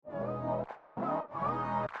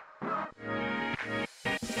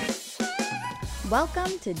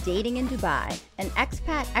Welcome to Dating in Dubai, an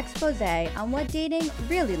expat expose on what dating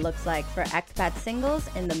really looks like for expat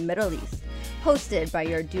singles in the Middle East. Hosted by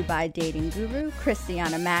your Dubai dating guru,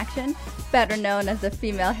 Christiana Maction, better known as the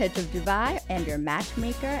female hitch of Dubai and your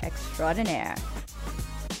matchmaker extraordinaire.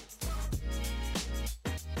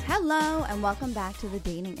 Hello and welcome back to the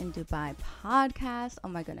Dating in Dubai podcast. Oh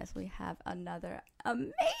my goodness, we have another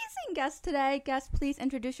amazing guest today. Guest, please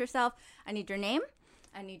introduce yourself. I need your name,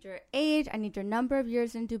 I need your age, I need your number of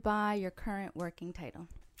years in Dubai, your current working title.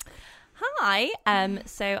 Hi,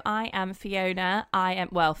 so I am Fiona.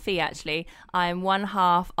 Fee actually. I'm one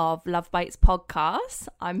half of Love Bites podcast.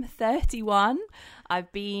 I'm 31.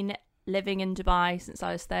 I've been living in Dubai since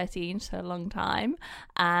I was 13, so a long time.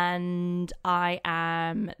 And I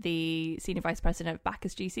am the Senior Vice President of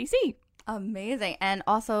Bacchus GCC. Amazing. And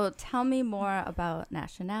also tell me more about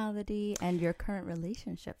nationality and your current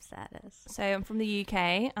relationship status. So I'm from the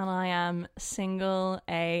UK and I am single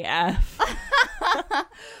AF.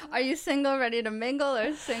 Are you single ready to mingle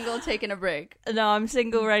or single taking a break? No, I'm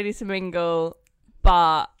single ready to mingle,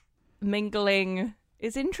 but mingling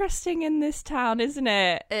is interesting in this town, isn't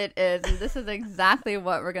it? It is. And this is exactly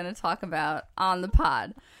what we're going to talk about on the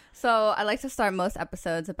pod. So I like to start most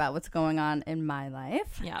episodes about what's going on in my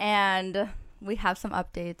life. Yeah. And we have some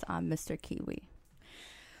updates on Mr. Kiwi.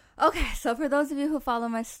 Okay, so for those of you who follow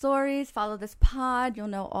my stories, follow this pod, you'll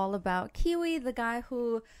know all about Kiwi, the guy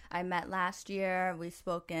who I met last year. We've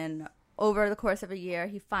spoken over the course of a year.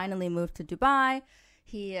 He finally moved to Dubai.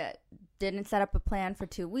 He didn't set up a plan for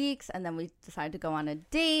 2 weeks, and then we decided to go on a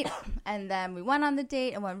date, and then we went on the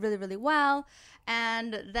date and went really, really well,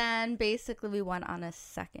 and then basically we went on a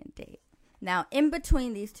second date. Now, in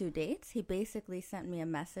between these 2 dates, he basically sent me a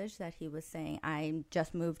message that he was saying, I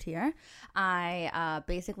just moved here. I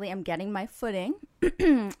basically am getting my footing.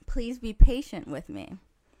 Please be patient with me.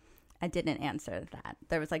 I didn't answer that.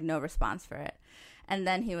 There was no response for it. And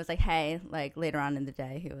then he was like, hey, later on in the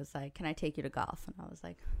day, he was like, can I take you to golf? And I was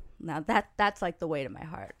like, now that's the weight of my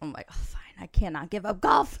heart. I'm like, oh, fine, I cannot give up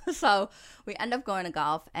golf. So we end up going to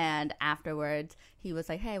golf. And afterwards, he was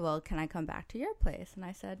like, hey, well, can I come back to your place? And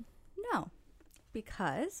I said, no,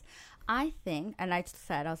 because I think, and I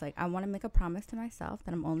said, I was like, I want to make a promise to myself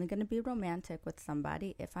that I'm only going to be romantic with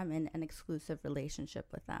somebody if I'm in an exclusive relationship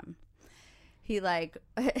with them. He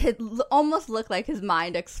it almost looked like his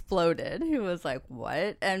mind exploded. He was like,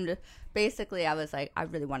 what? And basically I was like, I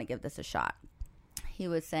really want to give this a shot. He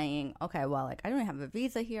was saying, okay, well, I don't have a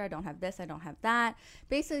visa here. I don't have this. I don't have that.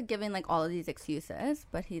 Basically giving all of these excuses.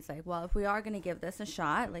 But he's like, well, if we are going to give this a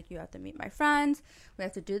shot, you have to meet my friends. We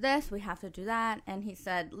have to do this. We have to do that. And he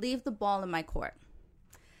said, leave the ball in my court.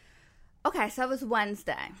 Okay, so it was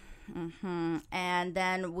Wednesday. And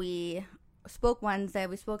then we spoke Wednesday.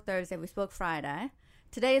 We spoke Thursday. We spoke Friday.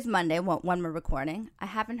 Today is Monday when we're recording. I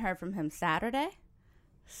haven't heard from him Saturday,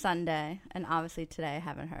 Sunday, and obviously today I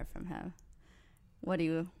haven't heard from him. What do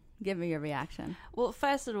you give me your reaction? Well,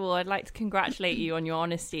 first of all, I'd like to congratulate you on your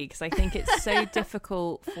honesty, because I think it's so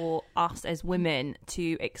difficult for us as women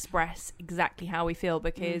to express exactly how we feel,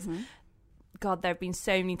 because God, there have been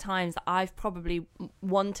so many times that I've probably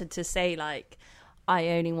wanted to say I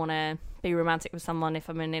only want to be romantic with someone if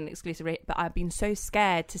I'm in an exclusive relationship, but I've been so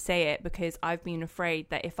scared to say it because I've been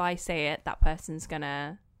afraid that if I say it, that person's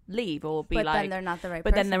gonna leave or be but then they're not the right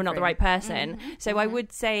but person then they're not the right person. So I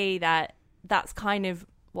would say that that's kind of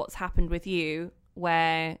what's happened with you,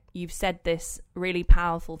 where you've said this really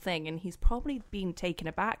powerful thing and he's probably been taken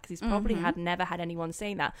aback because he's probably never had anyone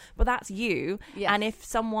saying that, but that's you. Yes. And if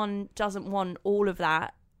someone doesn't want all of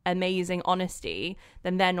that amazing honesty,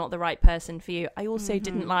 then they're not the right person for you. I also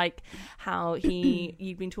didn't like how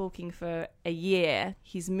you've been talking for a year,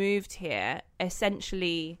 he's moved here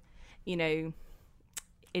essentially,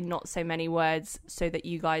 in not so many words, so that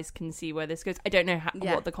you guys can see where this goes. I don't know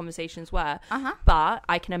what the conversations were, but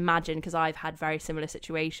I can imagine, because I've had very similar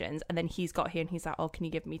situations, and then he's got here and he's like, oh, can you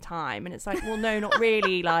give me time? And it's like, well, no, not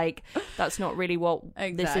really. That's not really what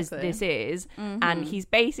this is. And he's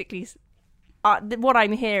basically what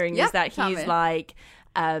I'm hearing is that he's like,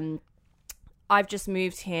 I've just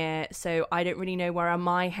moved here, so I don't really know where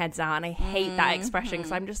my head's at. And I hate that expression,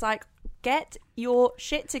 because I'm just like, get your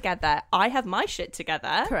shit together. I have my shit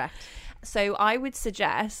together. Correct. So I would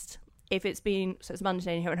suggest, if it's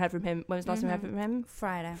Monday and you haven't heard from him, when was the last time you heard from him?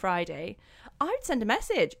 Friday. I would send a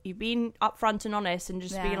message. You've been upfront and honest, and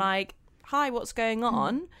just be like, hi, what's going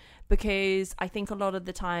on? Because I think a lot of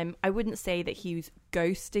the time, I wouldn't say that he's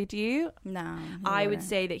ghosted you. No. I would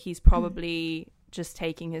say that he's probably just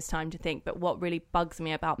taking his time to think. But what really bugs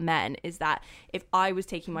me about men is that if I was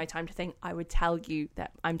taking my time to think, I would tell you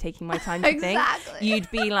that I'm taking my time to Exactly. think.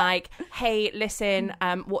 You'd be like, hey, listen,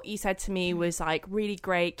 what you said to me was like really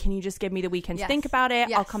great. Can you just give me the weekend to think about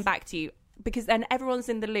it? I'll come back to you. Because then everyone's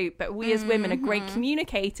in the loop. But we as women are great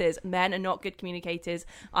communicators. Men are not good communicators.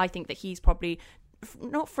 I think that he's probably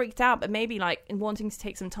not freaked out, but maybe like wanting to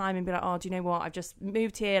take some time and be like, oh, do you know what, I've just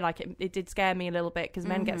moved here, like it did scare me a little bit, because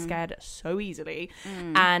men get scared so easily.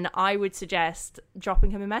 And I would suggest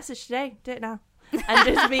dropping him a message today, do it now, and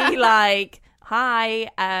just be like, hi,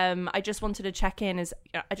 I just wanted to check in.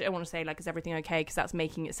 I don't want to say like, is everything okay, because that's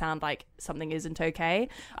making it sound like something isn't okay.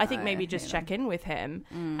 I think maybe just check in with him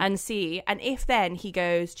and see, and if then he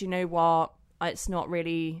goes, do you know what, that's not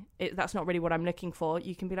really what I'm looking for,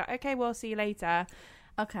 you can be like, okay, well, see you later.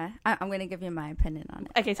 Okay, I'm going to give you my opinion on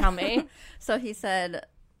it. Okay, tell me. So he said,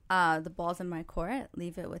 the ball's in my court,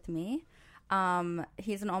 leave it with me.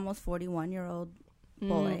 He's an almost 41-year-old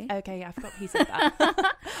boy. Okay, yeah, I forgot he said that.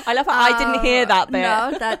 I love how I didn't hear that bit.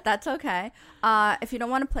 No, that's okay. If you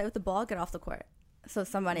don't want to play with the ball, get off the court so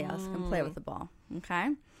somebody else can play with the ball. Okay,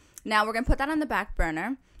 now we're going to put that on the back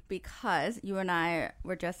burner, because you and I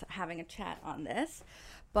were just having a chat on this.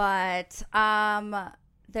 But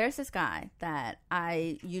there's this guy that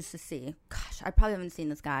I used to see. Gosh, I probably haven't seen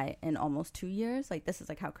this guy in almost 2 years. Like, this is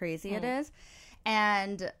like how crazy it is.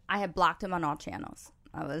 And I had blocked him on all channels.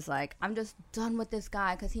 I was like, I'm just done with this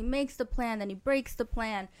guy, because he makes the plan, then he breaks the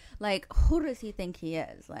plan. Like, who does he think he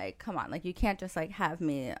is? Like, come on. Like, you can't just like have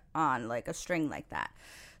me on like a string like that.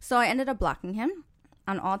 So I ended up blocking him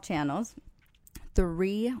on all channels.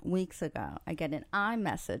 3 weeks ago, I get an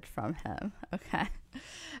iMessage from him, okay?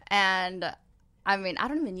 And, I mean, I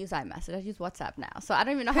don't even use iMessage. I use WhatsApp now. So I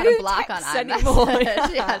don't even know how to block on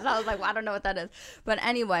iMessage. Yeah, so I was like, well, I don't know what that is. But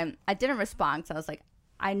anyway, I didn't respond. So I was like,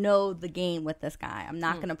 I know the game with this guy. I'm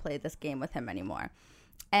not going to play this game with him anymore.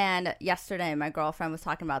 And yesterday, my girlfriend was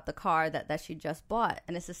talking about the car that she just bought.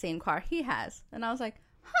 And it's the same car he has. And I was like,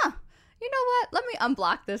 you know what? Let me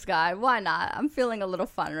unblock this guy. Why not? I'm feeling a little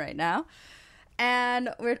fun right now. And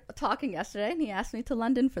we're talking yesterday, and he asked me to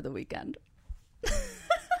London for the weekend. I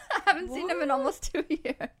haven't seen him in almost 2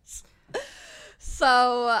 years.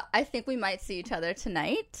 So I think we might see each other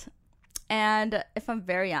tonight. And if I'm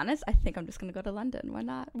very honest, I think I'm just going to go to London. Why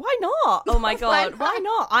not? Why not? Oh my God. Why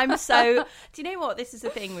not? I'm so... Do you know what? This is the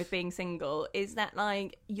thing with being single, is that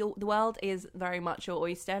like the world is very much your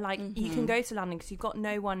oyster. Like you can go to London because you've got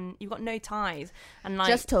no one, you've got no ties. And like...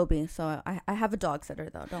 Just Toby. So I have a dog sitter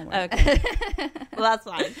though. Don't worry. Okay. Well, that's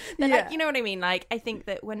fine. But like, you know what I mean? Like, I think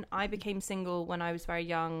that when I became single when I was very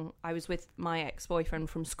young, I was with my ex-boyfriend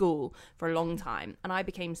from school for a long time. And I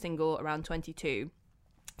became single around 22.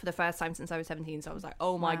 For the first time since I was 17. So I was like,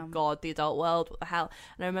 oh my God, the adult world, what the hell?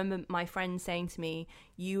 And I remember my friend saying to me,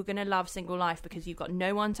 you're going to love single life because you've got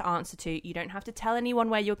no one to answer to. You don't have to tell anyone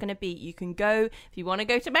where you're going to be. You can go, if you want to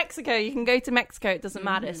go to Mexico, you can go to Mexico. It doesn't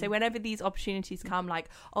matter. So whenever these opportunities come, like,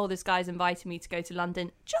 oh, this guy's invited me to go to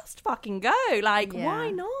London, just fucking go. Like,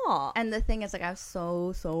 why not? And the thing is, like, I have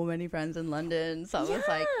so many friends in London. So I was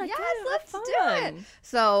like, yes, let's do it.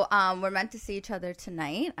 So we're meant to see each other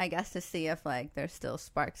tonight, I guess, to see if like there's still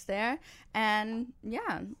sparks there. And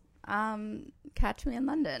catch me in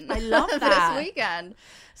London. I love that. This weekend.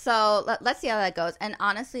 So let's see how that goes. And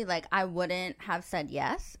honestly, like, I wouldn't have said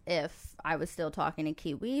yes if I was still talking to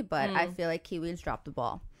Kiwi, but I feel like Kiwi's dropped the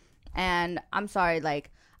ball. And I'm sorry,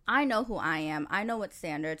 like, I know who I am. I know what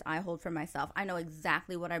standards I hold for myself. I know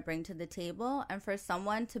exactly what I bring to the table. And for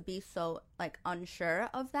someone to be so, like, unsure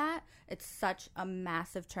of that, it's such a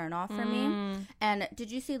massive turnoff for me. And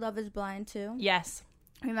did you see Love is Blind too? Yes.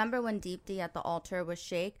 Remember when Deepti at the altar was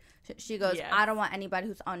Shake? She goes, I don't want anybody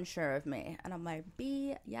who's unsure of me. And I'm like,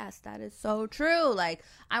 yes, that is so true. Like,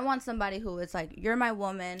 I want somebody who is like, you're my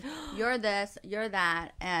woman, you're this, you're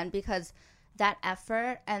that. And because that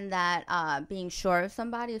effort and that being sure of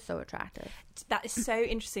somebody is so attractive. That is so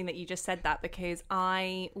interesting that you just said that, because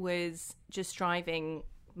I was just driving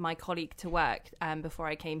my colleague to work before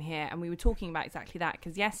I came here, and we were talking about exactly that,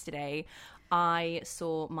 because yesterday I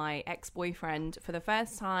saw my ex-boyfriend for the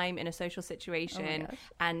first time in a social situation.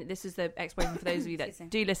 And this is the ex-boyfriend, for those of you that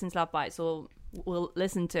do listen to Love Bites or will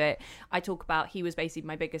listen to it. I talk about, he was basically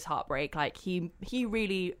my biggest heartbreak. Like, he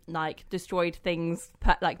really like destroyed things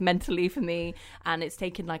like mentally for me, and it's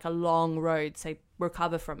taken like a long road to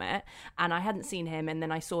recover from it. And I hadn't seen him, and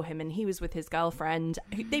then I saw him, and he was with his girlfriend.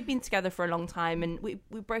 They've been together for a long time, and we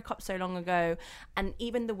broke up so long ago. And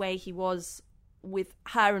even the way he was with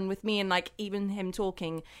her and with me, and like even him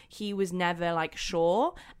talking, he was never like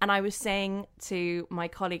sure. And I was saying to my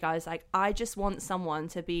colleague, I was like, I just want someone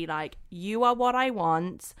to be like, you are what I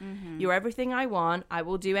want, you're everything I want, I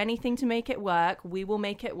will do anything to make it work, we will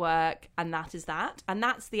make it work, and that is that, and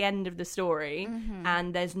that's the end of the story,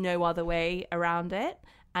 and there's no other way around it,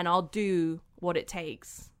 and I'll do what it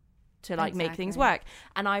takes to like make things work.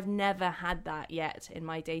 And I've never had that yet in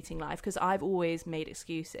my dating life, because I've always made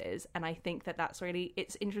excuses. And I think that that's really,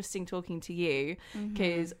 it's interesting talking to you,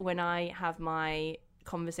 because when I have my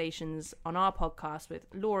conversations on our podcast with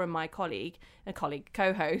Laura, my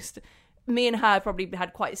co-host, me and her probably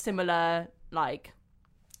had quite similar, like,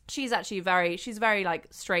 she's very like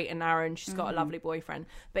straight and narrow, and she's got a lovely boyfriend,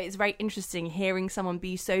 but it's very interesting hearing someone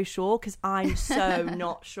be so sure, because I'm so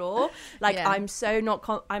not sure, like I'm so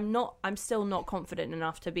not I'm still not confident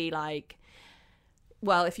enough to be like,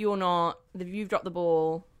 well, if you've dropped the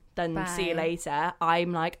ball, then bye, see you later.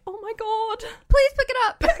 I'm like, oh my god, please pick it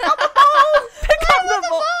up, pick up the ball,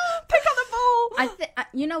 pick up the ball.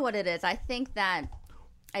 You know what it is, I think that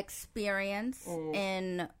experience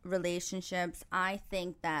in relationships, I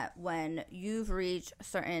think that when you've reached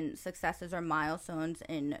certain successes or milestones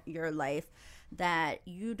in your life, that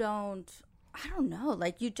you don't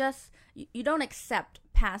accept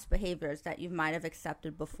past behaviors that you might have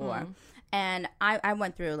accepted before. And I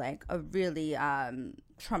went through like a really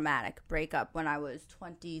traumatic breakup when I was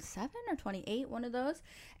 27 or 28, one of those.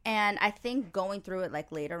 And I think going through it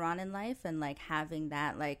like later on in life and like having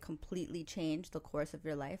that like completely change the course of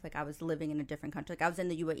your life. Like I was living in a different country. Like I was in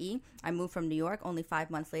the UAE. I moved from New York. Only 5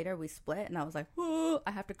 months later, we split. And I was like,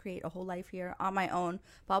 I have to create a whole life here on my own,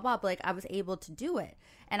 blah, blah. But like I was able to do it.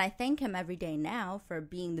 And I thank him every day now for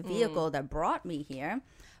being the vehicle that brought me here.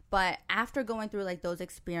 But after going through like those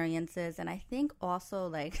experiences, and I think also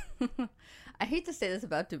like, I hate to say this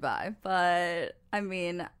about Dubai, but I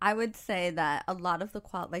mean, I would say that a lot of the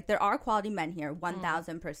there are quality men here,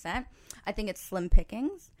 1000%. I think it's slim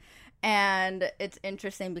pickings. And it's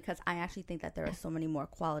interesting because I actually think that there are so many more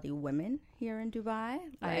quality women here in Dubai,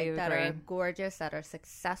 like that are gorgeous, that are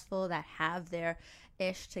successful, that have their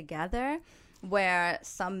ish together. Where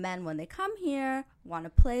some men, when they come here, want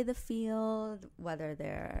to play the field, whether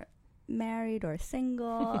they're married or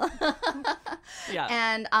single.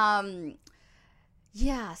 And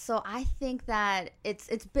so I think that it's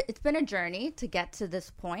been a journey to get to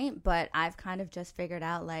this point, but I've kind of just figured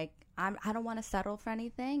out like I don't want to settle for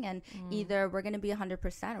anything, and either we're going to be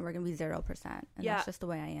 100% or we're going to be 0%, and that's just the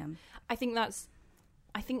way I am.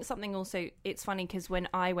 I think something also, it's funny because when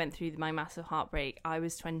I went through my massive heartbreak, I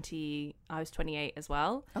was 28 as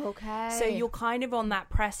well. Okay. So you're kind of on that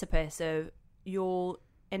precipice of, you're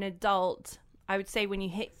an adult. I would say when you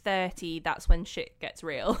hit 30, that's when shit gets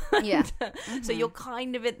real. Yeah. So you're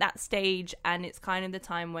kind of at that stage, and it's kind of the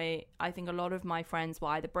time where I think a lot of my friends were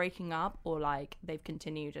either breaking up or like they've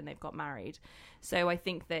continued and they've got married. So I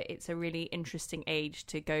think that it's a really interesting age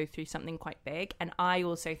to go through something quite big. And I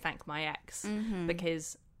also thank my ex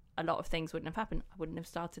because a lot of things wouldn't have happened. I wouldn't have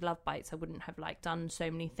started Love Bites. I wouldn't have like done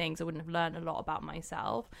so many things. I wouldn't have learned a lot about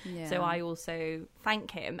myself. Yeah. So I also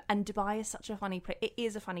thank him. And Dubai is such a funny place. It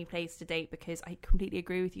is a funny place to date because I completely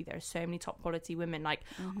agree with you. There are so many top quality women. Like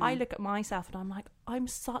I look at myself and I'm like, I'm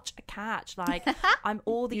such a catch. Like I'm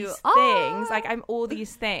all these things. Like I'm all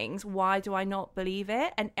these things. Why do I not believe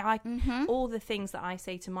it? And all the things that I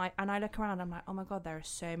say to and I look around, I'm like, oh my God, there are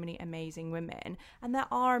so many amazing women, and there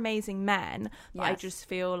are amazing men. But I just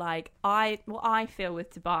feel like what I feel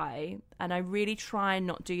with Dubai, and I really try and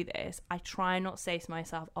not do this. I try and not say to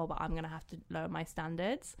myself, oh, but I'm going to have to lower my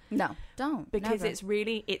standards. No, don't. Because never.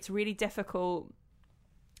 it's really difficult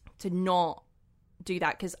to not do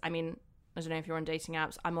that. Because I mean, I don't know if you're on dating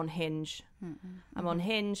apps. I'm on Hinge. I'm on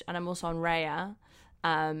Hinge, and I'm also on Raya.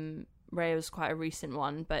 Raya was quite a recent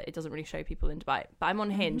one, but it doesn't really show people in Dubai. But I'm on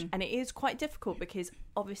Hinge, and it is quite difficult because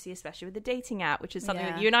obviously, especially with the dating app, which is something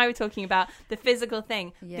that you and I were talking about, the physical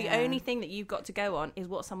thing, the only thing that you've got to go on is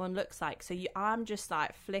what someone looks like. So I'm just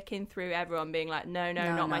like flicking through everyone being like, no,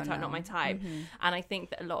 not my type, not my type. And I think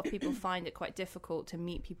that a lot of people find it quite difficult to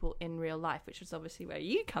meet people in real life, which is obviously where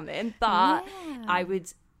you come in. But I've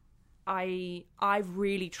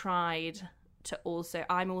really tried to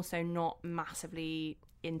I'm also not massively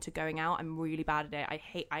into going out. I'm really bad at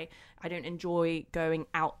it. I don't enjoy going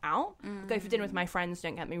out. Go for dinner with my friends,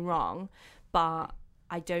 don't get me wrong, but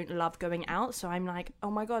I don't love going out. So I'm like,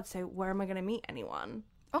 oh my God, so where am I going to meet anyone?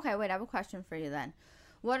 Okay, wait, I have a question for you then.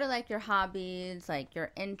 What are like your hobbies, like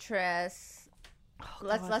your interests?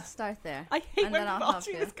 Let's start there. I hate when people ask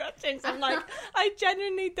me this question. I'm like, I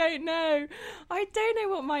genuinely don't know. I don't know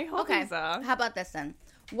what my hobbies are. How about this then?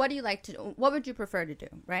 what do you like to do? What would you prefer to do,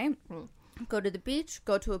 right? Go to the beach,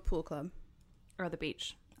 go to a pool club. Or the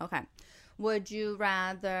beach. Okay. Would you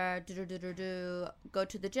rather go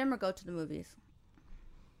to the gym or go to the movies?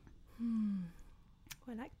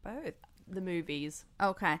 I like both. The movies.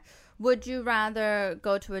 Okay. Would you rather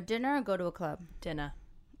go to a dinner or go to a club? Dinner.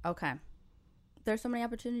 Okay. There's so many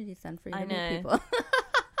opportunities then for you to I know. meet people.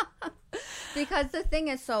 Because the thing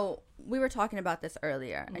is, so we were talking about this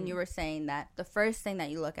earlier, and you were saying that the first thing that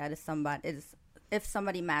you look at is if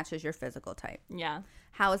somebody matches your physical type. Yeah.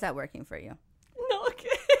 How is that working for you? Not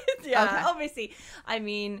good. Yeah, Okay. obviously. I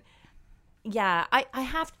mean, yeah, I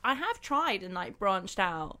have tried and like branched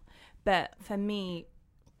out, but for me,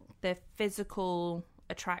 the physical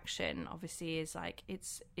attraction obviously is like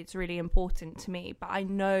it's really important to me. But I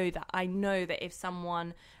know that if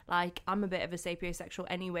someone, like, I'm a bit of a sapiosexual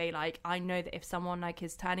anyway, like I know that if someone like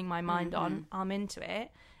is turning my mind on, I'm into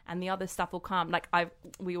it. And the other stuff will come. Like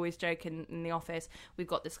we always joke in the office, we've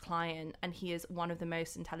got this client and he is one of the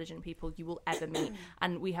most intelligent people you will ever meet.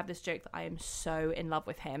 And we have this joke that I am so in love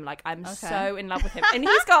with him. Like I'm so in love with him. And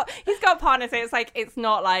he's got a partner, so it's like it's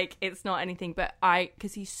not anything, but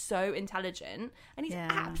because he's so intelligent and he's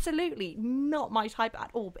absolutely not my type at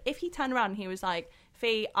all. But if he turned around and he was like,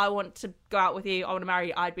 Fee, I want to go out with you, I want to marry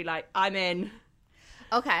you, I'd be like, I'm in.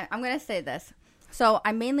 Okay, I'm gonna say this. So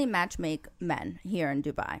I mainly matchmake men here in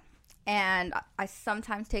Dubai. And I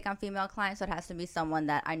sometimes take on female clients, so it has to be someone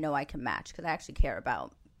that I know I can match because I actually care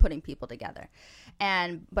about putting people together.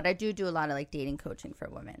 But I do a lot of like dating coaching for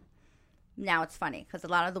women. Now it's funny because a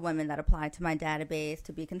lot of the women that apply to my database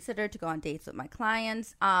to be considered to go on dates with my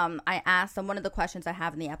clients, I ask them, one of the questions I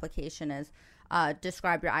have in the application is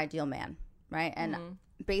describe your ideal man, right? And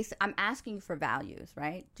I'm asking you for values,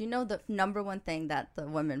 right? Do you know the number one thing that the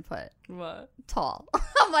women put? What? Tall.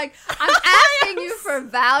 I'm like, I'm asking you for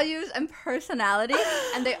values and personality,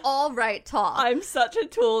 and they all write tall. I'm such a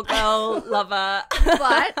tall girl lover.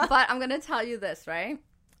 but I'm gonna tell you this, right?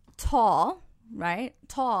 Tall, right?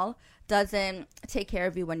 Tall doesn't take care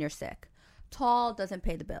of you when you're sick. Tall doesn't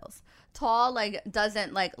pay the bills. Tall like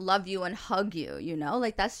doesn't like love you and hug you, you know?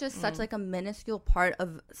 Like that's just such like a minuscule part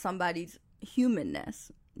of somebody's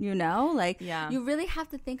humanness, you know? Like you really have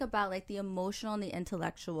to think about like the emotional and the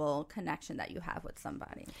intellectual connection that you have with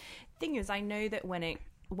somebody. Thing is, I know that when it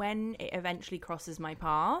eventually crosses my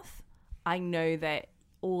path, I know that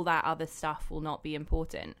all that other stuff will not be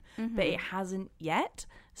important, but it hasn't yet.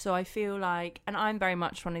 So I feel like, and I'm very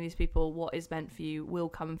much one of these people, what is meant for you will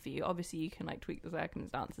come for you. Obviously you can like tweak the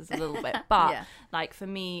circumstances a little bit, but like for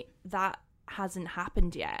me that hasn't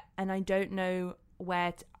happened yet, and I don't know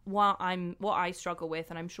what I struggle with,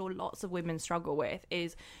 and I'm sure lots of women struggle with,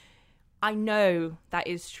 is I know that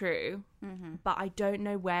is true, but I don't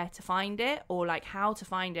know where to find it or like how to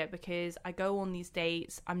find it, because I go on these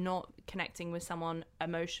dates, I'm not connecting with someone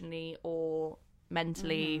emotionally or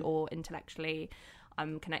mentally or intellectually.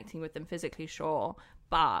 I'm connecting with them physically, sure,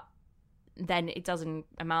 but then it doesn't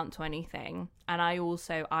amount to anything. And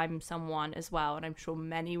I'm someone as well, and I'm sure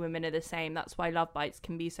many women are the same. That's why Love Bites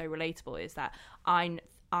can be so relatable, is that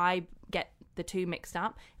I get the two mixed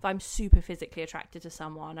up. If I'm super physically attracted to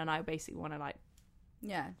someone and I basically want to like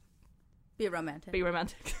be romantic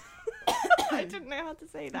I didn't know how to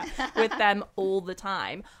say that with them all the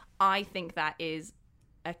time, I think that is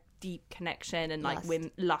a deep connection and like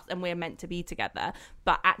we're meant to be together,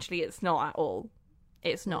 but actually it's not at all.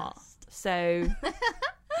 It's not. So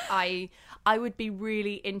I would be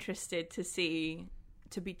really interested to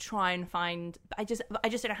try and find, I just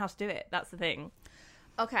don't know how to do it. That's the thing.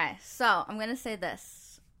 Okay, so I'm going to say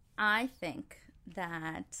this. I think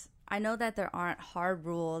that I know that there aren't hard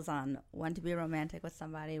rules on when to be romantic with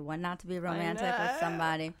somebody, when not to be romantic with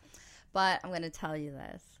somebody, but I'm going to tell you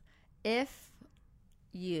this. If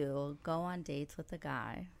you go on dates with a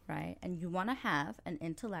guy, right, and you want to have an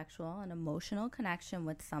intellectual and emotional connection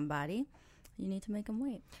with somebody, you need to make him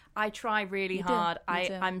wait. I try really hard.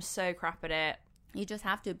 I'm so crap at it. You just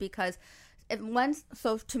have to, because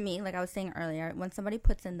so to me, like I was saying earlier, when somebody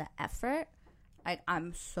puts in the effort,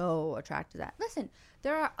 I'm so attracted to that. Listen,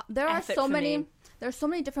 there are so many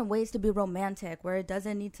different ways to be romantic where it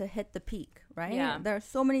doesn't need to hit the peak, right? Yeah. There are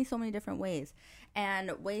so many different ways,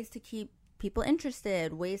 and ways to keep people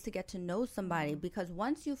interested, ways to get to know somebody, because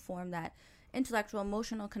once you form that intellectual,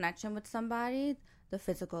 emotional connection with somebody, the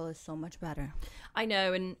physical is so much better. I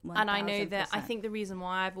know, and I know that I think the reason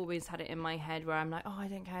why I've always had it in my head where I'm like, oh, I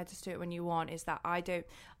don't care, just do it when you want, is that I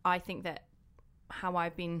think that how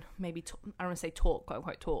I've been maybe, I don't want to say taught, quote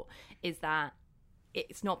unquote taught, is that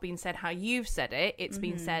it's not been said how you've said it. It's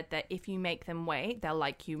been said that if you make them wait, they'll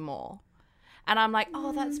like you more. And I'm like,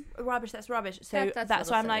 oh, that's rubbish. So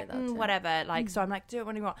that's why I'm like, whatever. Like, so I'm like, do it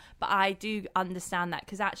when you want. But I do understand that,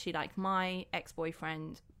 because actually, like, my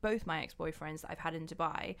ex-boyfriend, both my ex-boyfriends that I've had in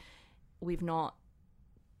Dubai, we've not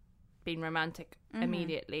been romantic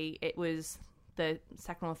immediately. It was the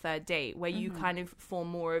second or third date where you kind of form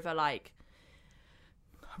more of a, like,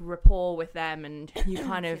 rapport with them, and you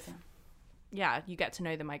kind of, you get to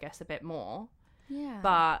know them, I guess, a bit more. Yeah.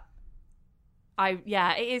 But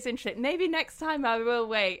it is interesting. Maybe next time I will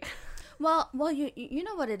wait. Well, you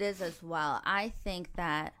know what it is as well. I think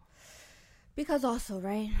that because also,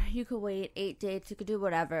 right, you could wait 8 dates, you could do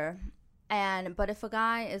whatever. But if a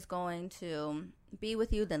guy is going to be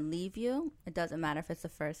with you, then leave you, it doesn't matter if it's the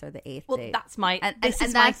first or the 8th date. That's my, this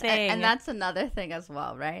is my thing. And that's another thing as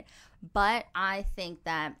well, right? But I think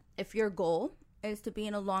that if your goal is to be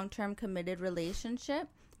in a long-term committed relationship,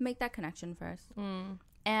 make that connection first.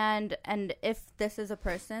 And if this is a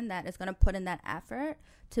person that is going to put in that effort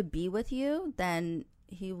to be with you, then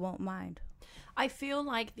he won't mind. I feel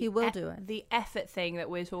like he will do it. The effort thing that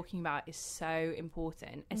we're talking about is so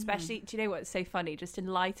important, especially, do you know what's so funny? Just in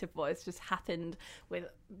light of what has just happened with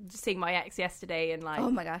seeing my ex yesterday, and like, oh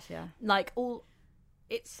my gosh, yeah. Like,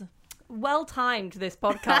 it's well timed, this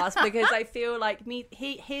podcast, because I feel like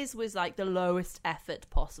his was like the lowest effort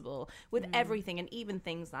possible with everything, and even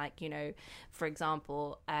things like, you know, for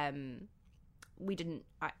example, I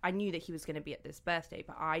knew that he was going to be at this birthday,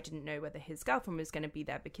 but I didn't know whether his girlfriend was going to be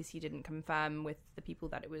there, because he didn't confirm with the people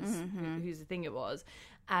that it was whose the thing it was,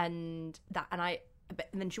 and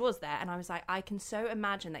then she was there, and I was like, I can so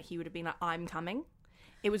imagine that he would have been like, I'm coming.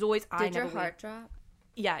 It was always, did your heart drop?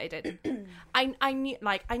 Yeah, it did. I knew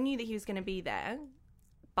that he was going to be there,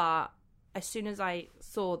 but as soon as I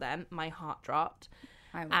saw them, my heart dropped.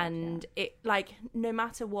 It, like, no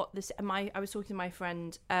matter what this, I was talking to my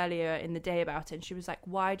friend earlier in the day about it, and she was like,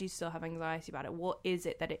 why do you still have anxiety about it? What is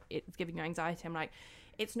it that it's giving you anxiety? I'm like,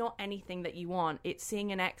 it's not anything that you want. It's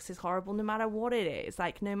seeing an ex is horrible no matter what it is,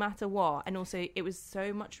 like, no matter what. And also, it was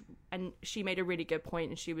so much, and she made a really good point,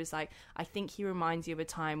 and she was like, I think he reminds you of a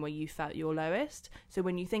time where you felt your lowest. So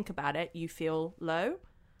when you think about it, you feel low.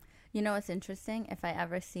 You know what's interesting? If I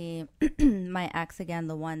ever see my ex again,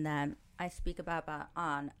 the one that I speak about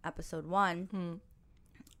on episode 1,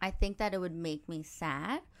 I think that it would make me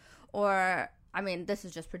sad, or, I mean, this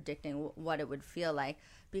is just predicting what it would feel like,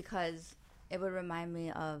 because it would remind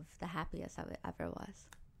me of the happiest I ever was.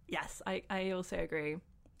 Yes, I also agree.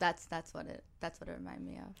 That's what it reminded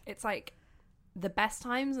me of. It's like the best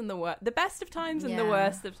times and the best of times and the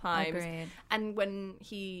worst of times. Agreed. And when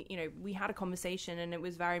he, you know, we had a conversation, and it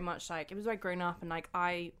was very much like, it was very grown up, and like,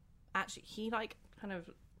 he like kind of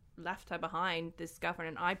left her behind, this girlfriend,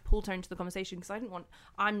 and I pulled her into the conversation, because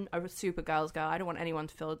I'm a super girl's girl. I don't want anyone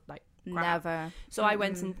to feel like crap. Never. So I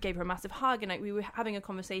went and gave her a massive hug, and like, we were having a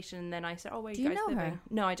conversation, and then I said, oh, where are you guys living? Do you know her?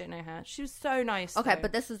 No, I don't know her. She was so nice. Okay,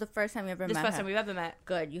 but this was the first time you ever met her. This first time we've ever met.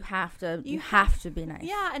 Good. You have to be nice.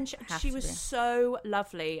 Yeah, and she was so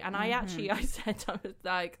lovely, and I said, I was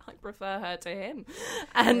like, I prefer her to him,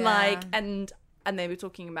 and like, and they were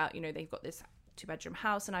talking about, you know, they've got this 2-bedroom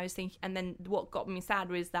house, and I was thinking, and then what got me sad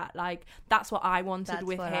was that, like, that's what I wanted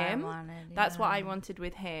with him. That's what I wanted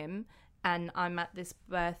with him, and I'm at this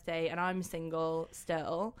birthday, and I'm single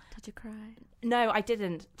still. Did you cry? No, I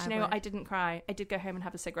didn't. Do you know what? I didn't cry. I did go home and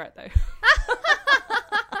have a cigarette, though.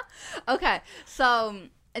 Okay, so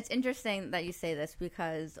it's interesting that you say this,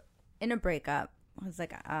 because in a breakup, I was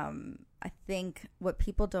like, I think what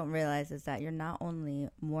people don't realize is that you're not only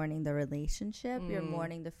mourning the relationship, you're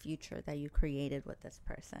mourning the future that you created with this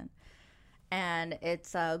person. And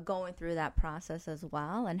it's going through that process as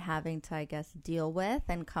well, and having to, I guess, deal with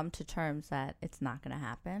and come to terms that it's not going to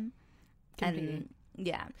happen. Completely. And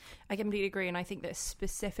yeah, I completely agree. And I think that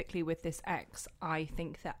specifically with this ex, I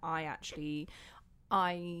think that I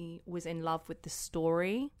was in love with the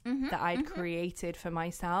story that I'd created for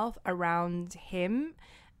myself around him,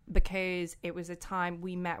 because it was a time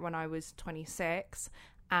we met when I was 26,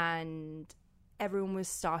 and everyone was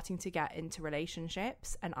starting to get into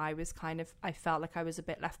relationships, and I felt like I was a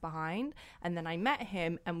bit left behind. And then I met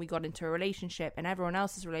him, and we got into a relationship, and everyone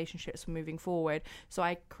else's relationships were moving forward. So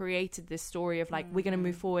I created this story of like, we're going to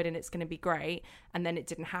move forward and it's going to be great. And then it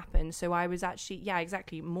didn't happen. So I was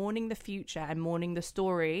actually, mourning the future and mourning the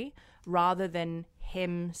story rather than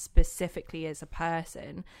him specifically as a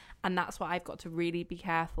person. And that's what I've got to really be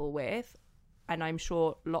careful with. And I'm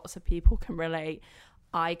sure lots of people can relate.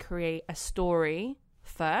 I create a story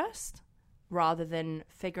first rather than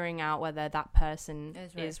figuring out whether that person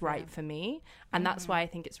is right for me. And that's why I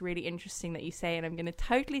think it's really interesting that you say, and I'm going to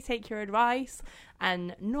totally take your advice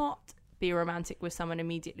and not be romantic with someone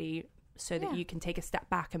immediately, so that you can take a step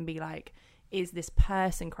back and be like, is this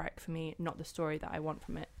person correct for me, not the story that I want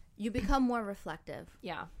from it. You become more reflective.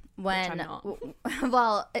 Yeah. When,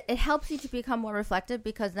 well, it helps you to become more reflective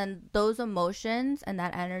because then those emotions and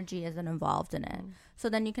that energy isn't involved in it. So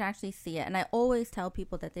then you can actually see it. And I always tell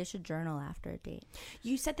people that they should journal after a date.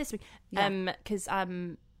 You said this, because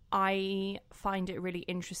I find it really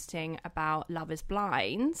interesting about Love is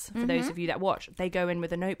Blind. For those of you that watch, they go in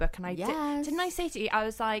with a notebook. And didn't I say to you, I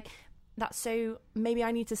was like, that's so, maybe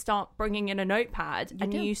I need to start bringing in a notepad.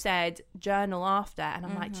 You said journal after, and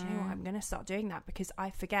I'm like, do you know what, I'm gonna start doing that because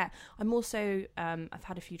I forget. I'm also I've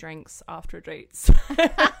had a few drinks after a date, so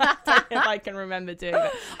I don't know if I can remember doing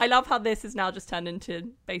that. I love how this has now just turned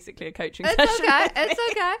into basically a coaching session.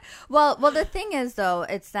 It's okay. Well the thing is though,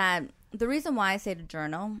 it's that the reason why I say to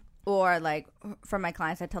journal, or like for my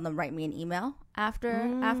clients, I tell them write me an email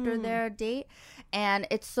after their date, and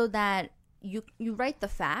it's so that you write the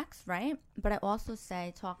facts, right? But I also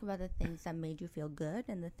say talk about the things that made you feel good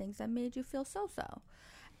and the things that made you feel so.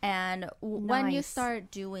 And when you start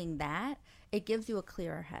doing that, it gives you a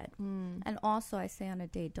clearer head. And also I say on a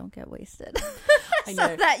date, don't get wasted. So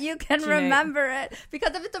that you can remember it.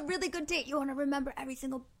 Because if it's a really good date, you want to remember every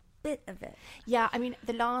single bit of it. Yeah, I mean,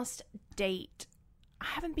 the last date, I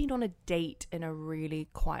haven't been on a date in a really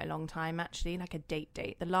quite a long time, actually, like a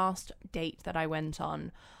date. The last date that I went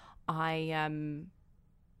on, I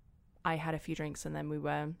had a few drinks and then we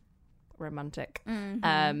were romantic.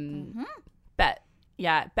 But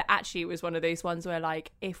actually it was one of those ones where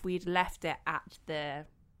like if we'd left it at the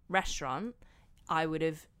restaurant, I would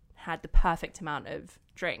have had the perfect amount of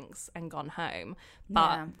drinks and gone home.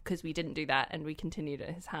 But because we didn't do that and we continued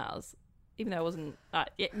at his house, even though it wasn't,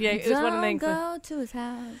 it was one of the things. Don't go to his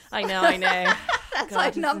house. I know. That's God,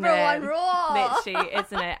 like number one rule. Literally,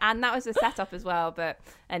 isn't it? And that was the setup as well. But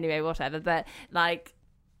anyway, whatever. But like,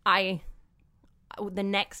 the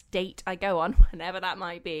next date I go on, whenever that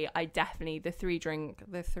might be, I definitely the three drink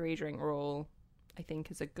rule, I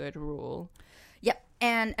think is a good rule. Yep.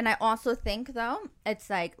 And I also think though, it's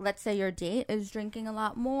like, let's say your date is drinking a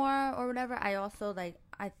lot more or whatever.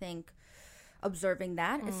 I think observing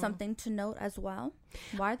that is something to note as well.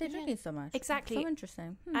 Why are they drinking so much? Exactly. So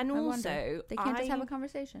interesting. And also, they can't just have a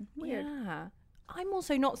conversation. Weird. Yeah. I'm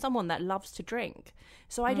also not someone that loves to drink.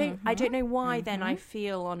 So I don't know why then I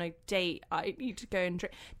feel on a date I need to go and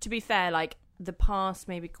drink. To be fair, like the past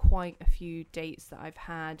maybe quite a few dates that I've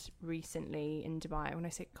had recently in Dubai, when I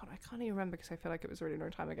say, God, I can't even remember because I feel like it was a really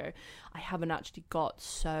long time ago. I haven't actually got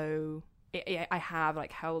so... I have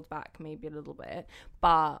like held back maybe a little bit,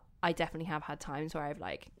 but I definitely have had times where I've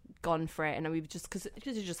like gone for it and we've just because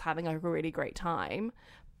you're just having a really great time.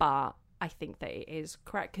 But I think that it is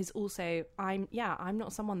correct because also I'm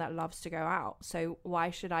not someone that loves to go out, so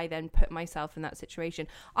why should I then put myself in that situation?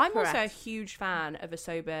 I'm also a huge fan of a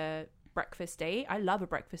sober breakfast date. I love a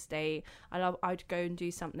breakfast date. I'd go and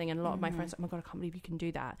do something, and a lot of my friends are, oh my God, I can't believe you can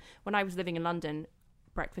do that. When I was living in London,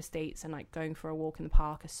 breakfast dates and like going for a walk in the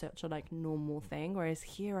park is such a like normal thing, whereas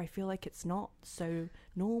here I feel like it's not so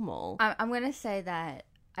normal. I'm gonna say that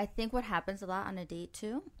I think what happens a lot on a date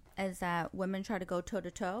too is that women try to go toe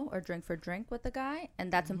to toe or drink for drink with the guy,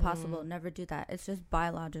 and that's impossible. Never do that. It's just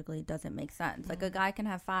biologically doesn't make sense. Like a guy can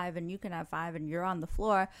have 5 and you can have 5 and you're on the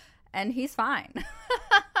floor and he's fine.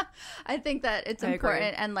 I think that it's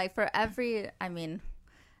important. And like for every, I mean,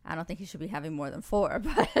 I don't think he should be having more than 4,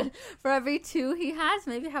 but for every 2 he has,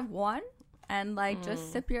 maybe have 1 and like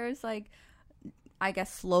just sip yours, like I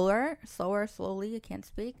guess slowly. I can't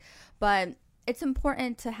speak, but it's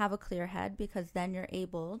important to have a clear head because then you're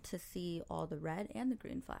able to see all the red and the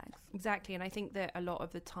green flags. Exactly. And I think that a lot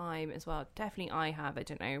of the time as well, definitely I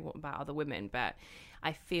don't know what about other women, but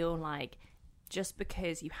I feel like just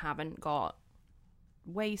because you haven't got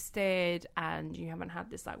wasted and you haven't had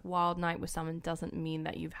this like wild night with someone doesn't mean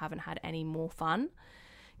that you haven't had any more fun.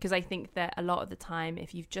 Because I think that a lot of the time,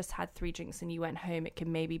 if you've just had 3 drinks and you went home, it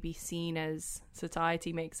can maybe be seen as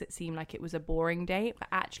society makes it seem like it was a boring date, but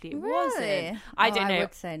actually it wasn't. I don't know. I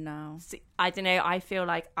would say no. I don't know. I feel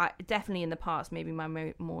like definitely in the past, maybe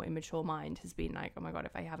my more immature mind has been like, oh my God,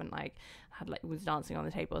 if I haven't like had like was dancing on the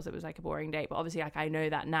tables, it was like a boring date. But obviously, like I know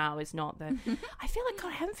that now is not the. I feel like God,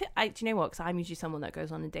 I haven't. Do you know what? Because I'm usually someone that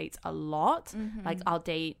goes on dates a lot. Like I'll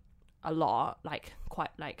date a lot, like quite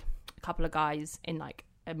like a couple of guys in like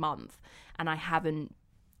a month, and I haven't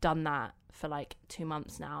done that for like 2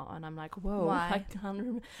 months now, and I'm like, whoa. Why? I can't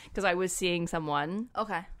remember because I was seeing someone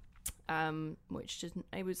which just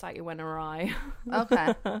it was like it went awry.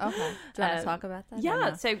 Okay. Do you want to talk about that?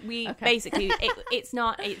 Yeah. So we basically it's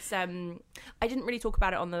I didn't really talk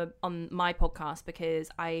about it on my podcast because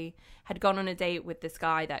I had gone on a date with this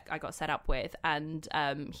guy that I got set up with, and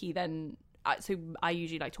he then. So I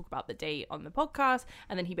usually like talk about the date on the podcast,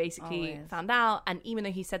 and then he basically found out, and even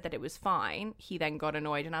though he said that it was fine, he then got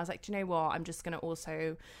annoyed, and I was like, do you know what, I'm just going to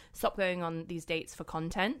also stop going on these dates for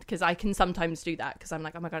content, because I can sometimes do that, because I'm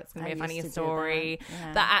like, oh my god, it's going to be a funny story.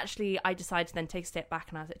 But actually I decided to then take a step back,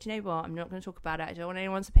 and I was like, do you know what, I'm not going to talk about it, I don't want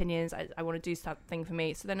anyone's opinions, I want to do something for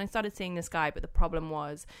me. So then I started seeing this guy, but the problem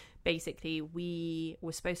was basically we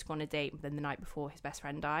were supposed to go on a date, but then the night before his best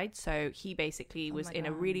friend died, so he basically was in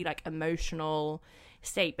a really like emotional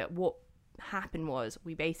state. But what happened was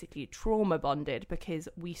we basically trauma bonded because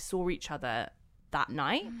we saw each other that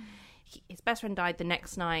night. His best friend died the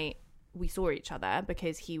next night. We saw each other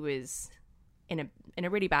because he was in a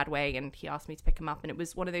really bad way, and he asked me to pick him up, and it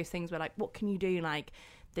was one of those things where like, what can you do, like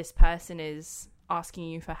this person is asking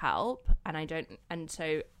you for help, and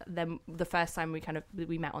so then the first time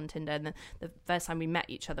we met on Tinder, and the first time we met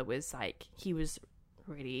each other was like he was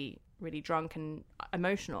really really drunk and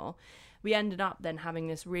emotional. We ended up then having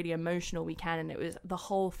this really emotional weekend, and it was the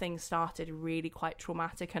whole thing started really quite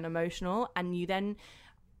traumatic and emotional, and you then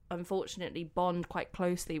unfortunately bond quite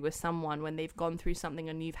closely with someone when they've gone through something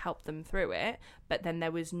and you've helped them through it. But then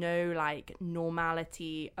there was no like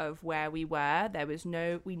normality of where we were.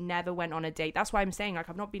 We never went on a date. That's why I'm saying like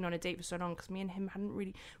I've not been on a date for so long, because me and him hadn't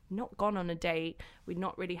really not gone on a date. We'd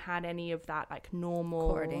not really had any of that like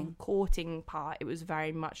normal courting part. It was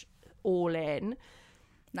very much all in.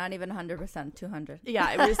 Not even 100%, 200.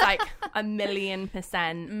 Yeah, it was like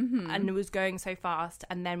 1,000,000%, and it was going so fast.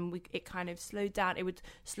 And then it kind of slowed down. It would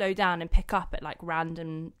slow down and pick up at like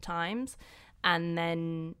random times. And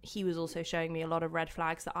then he was also showing me a lot of red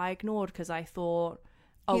flags that I ignored because I thought,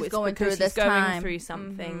 it's going because through he's going time. through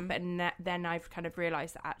something. But then I've kind of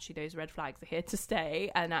realized that actually those red flags are here to stay,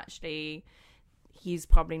 and actually he's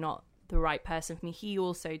probably not the right person for me. He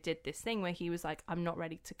also did this thing where he was like, I'm not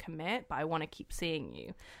ready to commit, but I want to keep seeing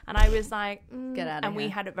you. And I was like, get out of and here. We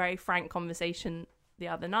had a very frank conversation the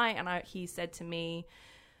other night, and he said to me,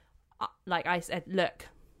 like I said, look,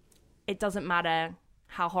 it doesn't matter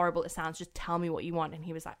how horrible it sounds, just tell me what you want. And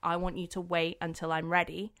he was like, I want you to wait until I'm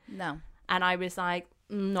ready. No. And I was like,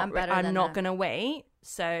 I'm not gonna wait,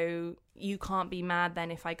 so you can't be mad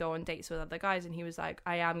then if I go on dates with other guys. And he was like,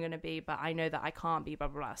 I am gonna be, but I know that I can't be, blah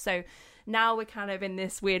blah blah. So now we're kind of in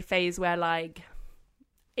this weird phase where like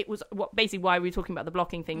it was basically why we were talking about the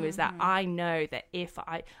blocking thing was that I know that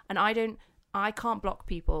I can't block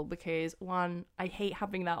people because one, I hate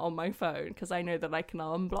having that on my phone because I know that I can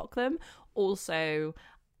unblock them. Also,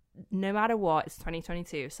 no matter what, it's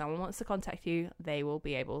 2022. If someone wants to contact you, they will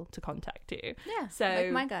be able to contact you. Yeah, so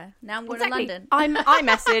like my guy. Now I'm going to London. I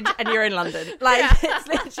message and you're in London. Like it's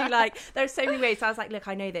literally like there's so many ways. So I was like, look,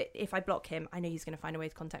 I know that if I block him, I know he's going to find a way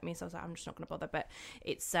to contact me. So I was like, I'm just not going to bother. But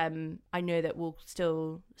it's I know that we'll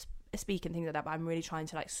still speak and things like that, but I'm really trying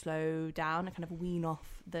to like slow down and kind of wean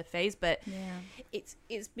off the phase. But it's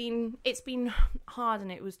been hard, and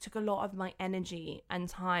it took a lot of my energy and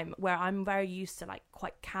time, where I'm very used to like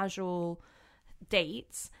quite casual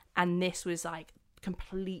dates, and this was like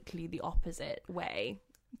completely the opposite way.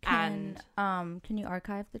 Can you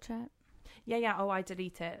archive the chat? Yeah. Oh, I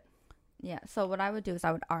delete it. Yeah, so what I would do is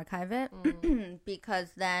I would archive it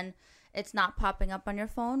because then it's not popping up on your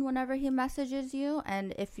phone whenever he messages you.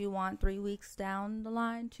 And if you want 3 weeks down the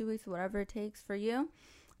line, 2 weeks, whatever it takes for you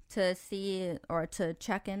to see or to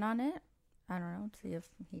check in on it, I don't know, see if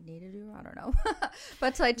he needed you, I don't know,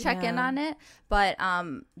 but to like check in on it. But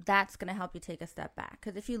that's going to help you take a step back,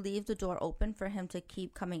 because if you leave the door open for him to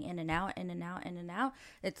keep coming in and out,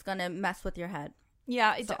 it's going to mess with your head.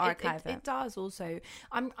 Yeah, it does also.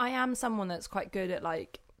 I am someone that's quite good at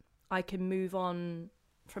like, I can move on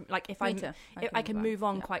from like I can move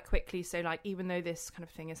on quite quickly. So like, even though this kind of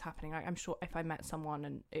thing is happening, like, I'm sure if I met someone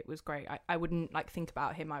and it was great, I wouldn't like think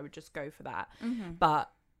about him. I would just go for that. But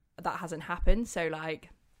that hasn't happened. So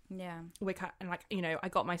like, we're kind of, like, you know, I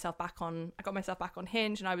got myself back on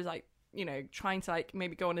Hinge, and I was like, you know, trying to like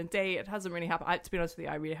maybe go on a date. It hasn't really happened. To be honest with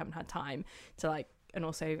you, I really haven't had time to like. And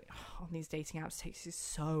also on these dating apps, it takes you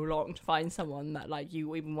so long to find someone that like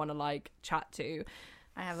you even want to like chat to.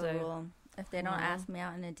 I have a rule. If they don't ask me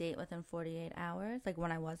out on a date within 48 hours, like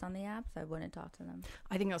when I was on the apps, I wouldn't talk to them.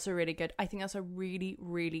 I think that's a really,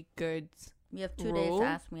 really good You have 2 days to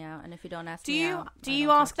ask me out, and if you don't ask me out... Do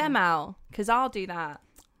you ask them out? Because I'll do that.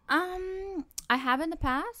 I have in the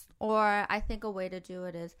past, or I think a way to do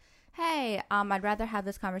it is hey, I'd rather have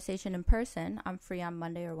this conversation in person. I'm free on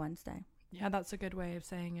Monday or Wednesday. Yeah, that's a good way of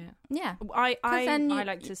saying it. Yeah. I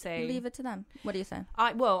like to say... Leave it to them. What do you say?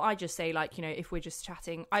 I just say, like, you know, if we're just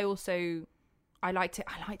chatting, I like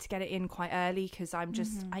to get it in quite early because I'm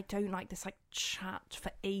just... I don't like this, like, chat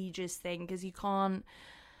for ages thing because you can't...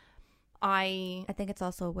 I think it's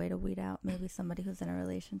also a way to weed out maybe somebody who's in a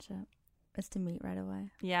relationship is to meet right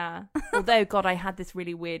away. Yeah. Although, God, I had this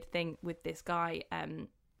really weird thing with this guy,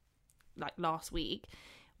 like, last week.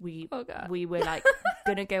 We were like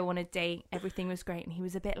gonna go on a date. Everything was great, and he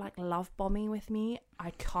was a bit like love bombing with me. I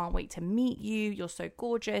can't wait to meet you. You're so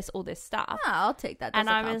gorgeous. All this stuff. Yeah, I'll take that. And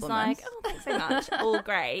I was like, oh, thanks so much. All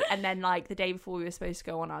great. And then like the day before we were supposed to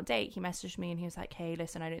go on our date, he messaged me and he was like, hey,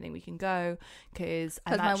 listen, I don't think we can go because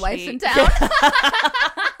my wife's in town.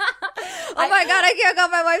 Oh my God, I can't go.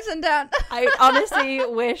 My wife's in town. I honestly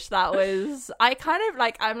wish that was... I kind of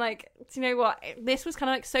like... I'm like, do you know what? This was kind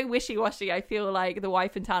of like so wishy-washy. I feel like the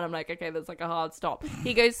wife in town, I'm like, okay, that's like a hard stop.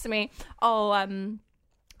 He goes to me, oh, I've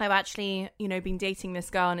actually, you know, been dating this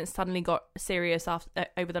girl and it suddenly got serious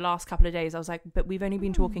over the last couple of days. I was like, but we've only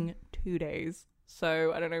been talking 2 days.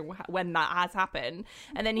 So I don't know when that has happened.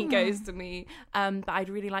 And then he goes to me, but I'd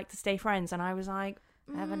really like to stay friends. And I was like...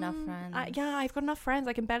 I have enough friends. Yeah, I've got enough friends.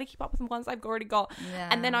 I can barely keep up with the ones I've already got. Yeah.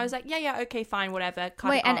 And then I was like, yeah, okay, fine, whatever.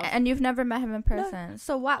 Wait, and you've never met him in person. No.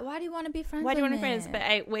 So why do you want to be friends with him? Why do you want to be friends?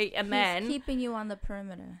 But wait, and then... He's keeping you on the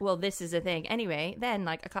perimeter. Well, this is the thing. Anyway, then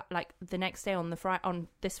like the next day on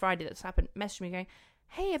this Friday that's happened, messaged me going,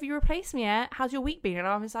 hey, have you replaced me yet? How's your week been? And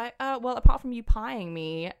I was like, well, apart from you pieing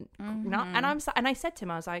me, not. And I said to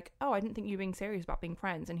him, I was like, oh, I didn't think you were being serious about being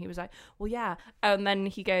friends. And he was like, well, yeah. And then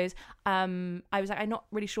he goes, I was like, I'm not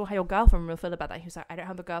really sure how your girlfriend will feel about that. He was like, I don't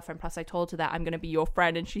have a girlfriend. Plus, I told her that I'm going to be your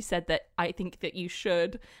friend, and she said that I think that you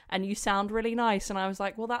should, and you sound really nice. And I was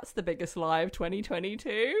like, well, that's the biggest lie of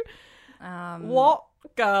 2022. What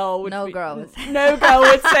girl would girl would say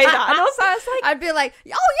that? And also I was like, I'd be like,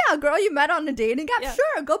 oh yeah, girl you met on the dating app,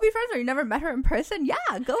 sure, go be friends with her. You never met her in person, yeah,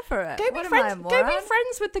 go for it. Go be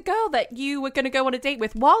friends with the girl that you were going to go on a date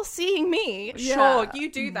with while seeing me. Sure,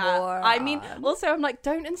 you do that. Moron. I mean, also I'm like,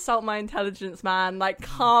 don't insult my intelligence, man. Like,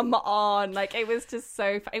 come on. Like, it was just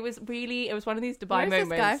so it was one of these Dubai moments. Where's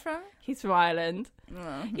this guy from? He's from Ireland.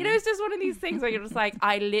 You know, it's just one of these things where you're just like,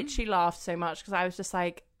 I literally laughed so much because I was just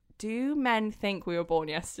like, do men think we were born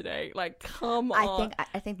yesterday? Like, come on.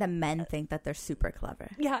 I think the men think that they're super clever.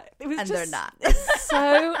 Yeah, it was, and they're not.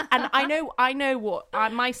 So, and I know what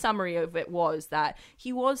my summary of it was that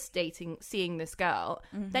he was seeing this girl.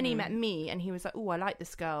 Then he met me, and he was like, "Oh, I like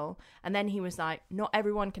this girl." And then he was like, "Not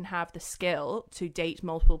everyone can have the skill to date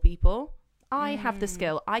multiple people. I have the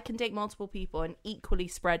skill. I can date multiple people and equally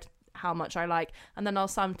spread how much I like. And then I'll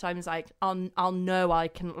sometimes like I'll know I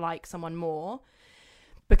can like someone more."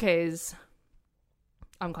 Because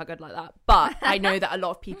I'm quite good like that. But I know that a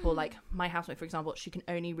lot of people, like my housemate, for example, she can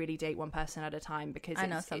only really date one person at a time because I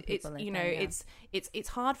know some people it's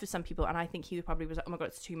hard for some people. And I think he probably was like, oh my God,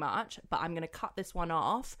 it's too much. But I'm going to cut this one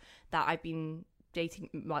off that I've been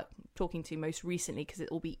talking to most recently because it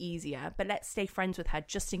will be easier. But let's stay friends with her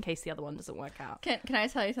just in case the other one doesn't work out. Can I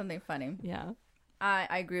tell you something funny? Yeah. I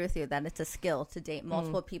agree with you that it's a skill to date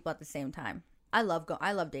multiple people at the same time. I love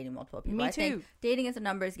dating multiple people. Me too. I think dating is a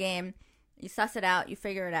numbers game. You suss it out, you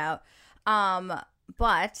figure it out.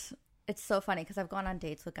 But it's so funny because I've gone on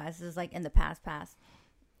dates with guys. This is like in the past,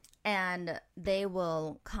 and they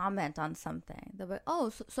will comment on something. They'll be like,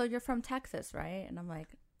 "Oh, so you're from Texas, right?" And I'm like,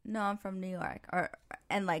 "No, I'm from New York."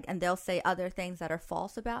 And they'll say other things that are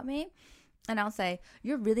false about me, and I'll say,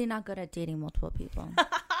 "You're really not good at dating multiple people."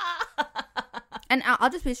 And I'll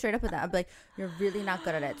just be straight up with that. I'll be like, you're really not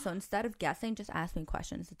good at it. So instead of guessing, just ask me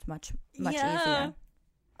questions. It's much easier.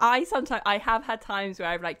 I have had times where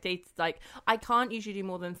I've like dated, like, I can't usually do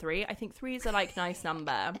more than 3. I think 3 is a like nice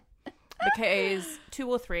number because 2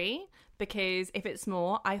 or 3, because if it's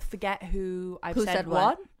more, I forget who said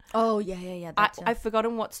what. Oh, yeah. I've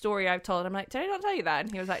forgotten what story I've told. I'm like, did I not tell you that?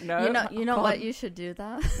 And he was like, no. You know what? You should do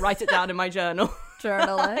that. Write it down in my journal.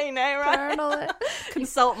 Journal it. I know, right? Journal it.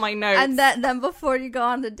 Consult my notes. And then before you go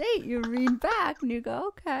on the date, you read back and you go,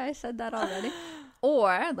 okay, I said that already.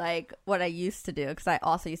 Or like what I used to do, because I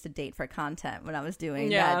also used to date for content when I was doing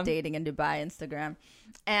that dating in Dubai Instagram.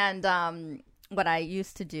 And what I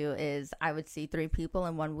used to do is I would see 3 people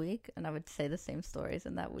in 1 week, and I would say the same stories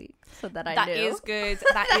in that week, so that I knew. That is good.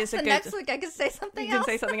 That is a good. Next week I can say something else. You can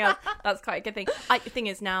say something else. That's quite a good thing. The thing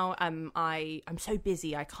is now, I'm so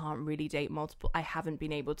busy. I can't really date multiple. I haven't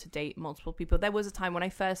been able to date multiple people. There was a time when I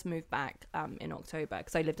first moved back in October,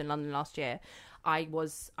 because I lived in London last year. I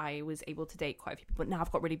was able to date quite a few people, but now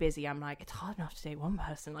I've got really busy. I'm like, it's hard enough to date one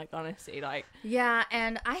person. Like, honestly, like. Yeah,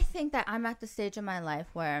 and I think that I'm at the stage in my life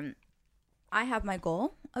where I have my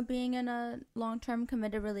goal of being in a long-term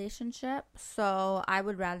committed relationship, so I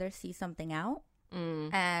would rather see something out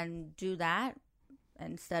and do that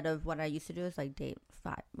instead of what I used to do is like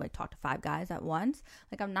talk to 5 guys at once.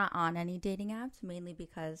 Like, I'm not on any dating apps, mainly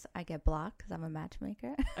because I get blocked because I'm a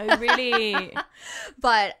matchmaker. Oh, really?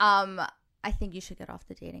 But I think you should get off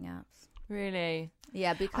the dating apps. Really?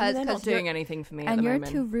 Yeah, because they're not doing anything for me at the moment.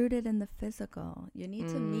 And you're too rooted in the physical. You need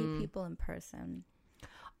to meet people in person.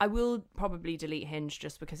 I will probably delete Hinge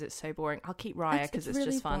just because it's so boring. I'll keep Raya because it's really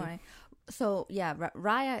just fun. Boring. So, yeah,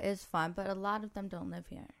 Raya is fun, but a lot of them don't live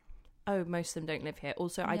here. Oh, most of them don't live here.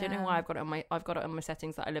 Also, I don't know why I've got it on my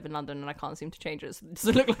settings that I live in London and I can't seem to change it. So it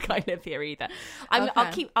doesn't look like I live here either. I'll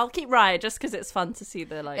keep Raya just because it's fun to see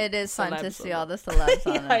the It is fun to see all the celebs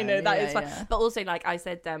on it. I know that is fun. Yeah. But also, like I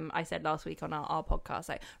said last week on our podcast,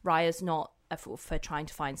 like Raya's not for trying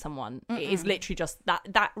to find someone. It is literally just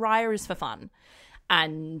that Raya is for fun.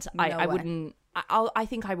 And I wouldn't. I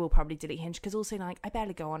think I will probably delete Hinge because also like I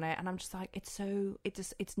barely go on it, and I'm just like it's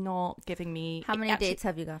not giving me. How many dates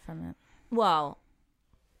have you got from it? Well,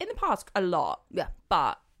 in the past, a lot. Yeah,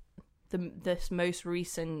 but this most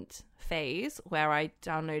recent phase where I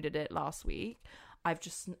downloaded it last week,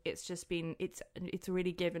 it's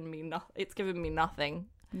really given me it's given me nothing.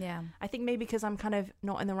 Yeah, I think maybe because I'm kind of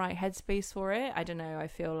not in the right headspace for it. I don't know. I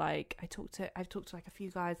feel like I've talked to like a few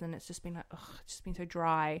guys, and it's just been like, it's just been so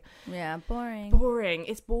dry. Yeah, boring.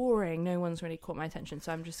 It's boring. No one's really caught my attention,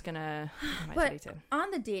 so I'm just gonna. But on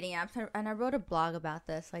the dating apps, and I wrote a blog about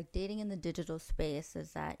this, like dating in the digital space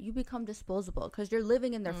is that you become disposable because you're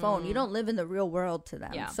living in their phone. You don't live in the real world to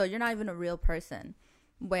them, so you're not even a real person.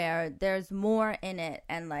 Where there's more in it,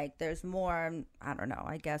 and like there's more, I don't know,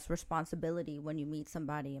 I guess responsibility when you meet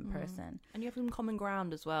somebody in person. And you have some common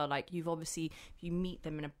ground as well. Like you've obviously, if you meet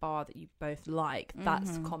them in a bar that you both like,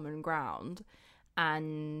 that's common ground.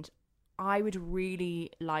 And I would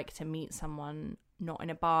really like to meet someone not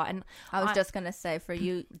in a bar. And I was just gonna say, for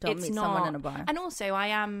you, don't meet someone in a bar. And also, I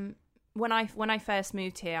am. When I first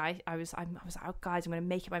moved here, I was like, oh, guys, I'm going to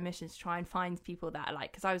make it my mission to try and find people that I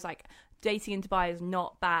like, because I was like, dating in Dubai is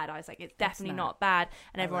not bad. I was like, it's definitely not bad,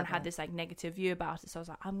 and everyone had this like negative view about it. So I was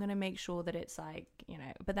like, I'm going to make sure that it's like, you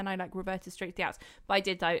know. But then I like reverted straight to the apps. But I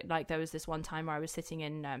did like there was this one time where I was sitting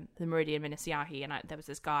in the Meridian Minasiahi, and there was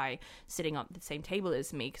this guy sitting up the same table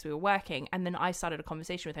as me because we were working, and then I started a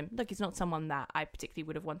conversation with him. Look, he's not someone that I particularly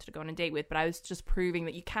would have wanted to go on a date with, but I was just proving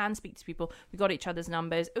that you can speak to people. We got each other's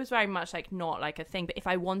numbers. It was very much like not like a thing, but if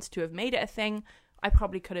I wanted to have made it a thing, I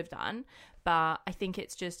probably could have done. But I think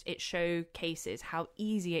it showcases how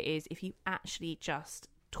easy it is if you actually just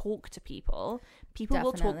talk to people. People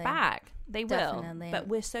will talk back. They will. But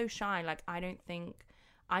we're so shy. Like, I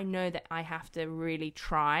know that I have to really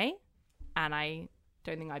try, and I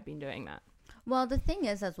don't think I've been doing that. Well, the thing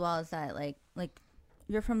is as well is that like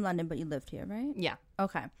you're from London, but you lived here, right? Yeah.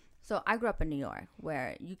 Okay. So I grew up in New York,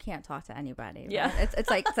 where you can't talk to anybody. Right? Yeah,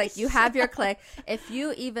 it's like you have your clique. If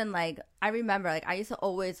you even like, I remember like I used to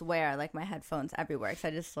always wear like my headphones everywhere because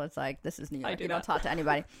I just was like, this is New York. You don't talk to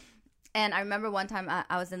anybody. And I remember one time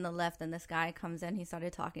I was in the lift, and this guy comes in. He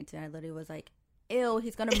started talking to me. I literally was like, ew,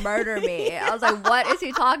 he's gonna murder me. I was like, what is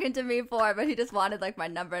he talking to me for? But he just wanted like my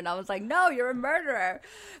number, and I was like, no, you're a murderer.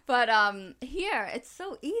 But here it's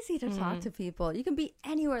so easy to talk to people. You can be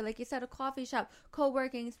anywhere, like you said, a coffee shop,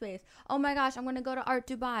 co-working space. Oh my gosh, I'm gonna go to Art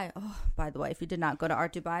Dubai. Oh, by the way, if you did not go to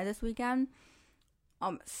Art Dubai this weekend,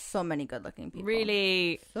 so many good looking people.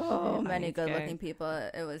 Really, so many good looking people.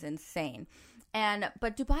 It was insane.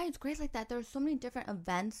 But Dubai is great like that. There are so many different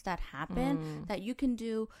events that happen that you can do.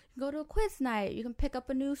 You can go to a quiz night. You can pick up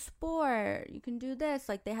a new sport. You can do this.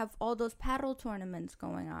 Like, they have all those paddle tournaments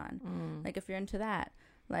going on. Like, if you're into that.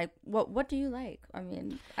 Like, what do you like? I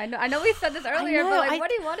mean, I know we said this earlier, but like, what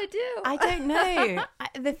do you want to do? I don't know.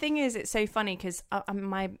 The thing is, it's so funny because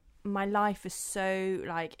my life is so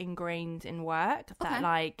like ingrained in work that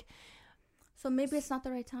like. So maybe it's not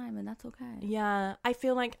the right time, and that's okay. Yeah, I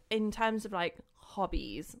feel like in terms of like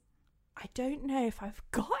hobbies, I don't know if I've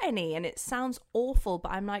got any, and it sounds awful,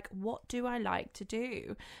 but I'm like, what do I like to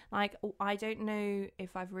do? Like, I don't know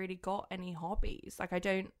if I've really got any hobbies. Like,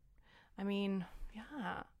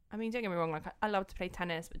 yeah. I mean, don't get me wrong, like I love to play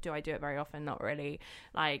tennis, but do I do it very often? Not really.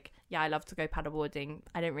 Like, yeah, I love to go paddleboarding.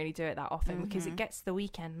 I don't really do it that often because it gets to the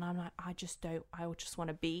weekend and I'm like, I just want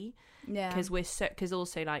to be. Yeah. Because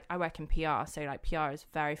also like I work in PR, so like PR is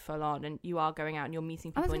very full on, and you are going out and you're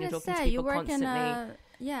meeting people and you're talking to people constantly.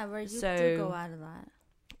 Where you do go out a lot.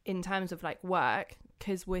 In terms of like work,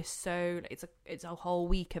 because we're so, it's a whole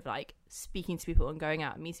week of like speaking to people and going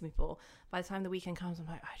out and meeting people. By the time the weekend comes, I'm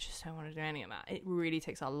like, I just don't want to do any of that. It really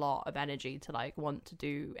takes a lot of energy to like want to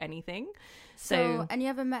do anything. So and you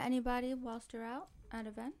haven't met anybody whilst you're out at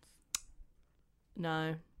events?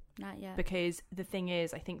 No, not yet. Because the thing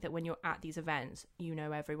is, I think that when you're at these events, you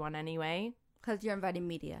know everyone anyway. Because you're inviting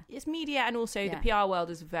media. It's media, and also the PR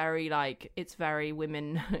world is very like, it's very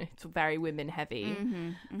women. It's very women heavy.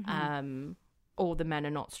 All the men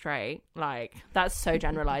are not straight. Like, that's so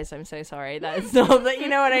generalized. I'm so sorry. That's not that, you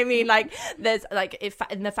know what I mean? Like, there's like, if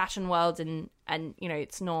in the fashion world and you know,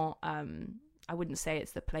 it's not I wouldn't say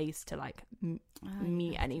it's the place to like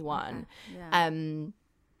meet anyone.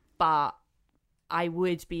 But I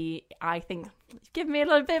would be, I think, give me a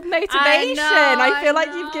little bit of motivation. I feel like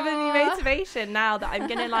you've given me motivation now that I'm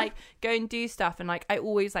gonna like go and do stuff. And like, I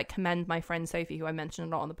always like commend my friend Sophie, who I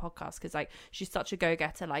mentioned a lot on the podcast, because like she's such a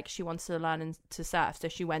go-getter. Like, she wants to learn to surf, so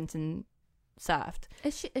she went and surfed.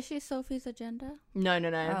 Is she Sophie's Agenda? No.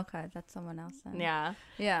 Okay, that's someone else then. Yeah.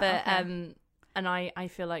 But okay. And I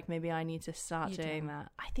feel like maybe I need to start doing that.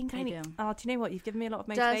 I think I need. Oh, do you know what? You've given me a lot of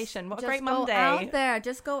motivation. What a great Monday!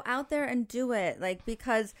 Just go out there and do it. Like,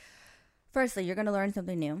 because firstly, you're gonna learn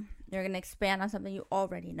something new. You're gonna expand on something you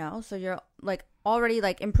already know. So you're like already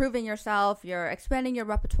like improving yourself. You're expanding your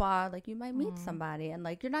repertoire. Like, you might meet somebody, and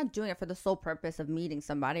like, you're not doing it for the sole purpose of meeting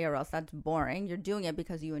somebody, or else that's boring. You're doing it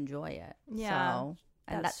because you enjoy it. Yeah, so,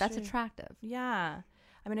 and that's attractive. Yeah.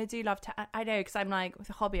 I mean, I do love I know, because I'm like, with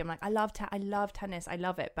a hobby, I'm like, I love tennis, I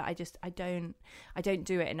love it, but I don't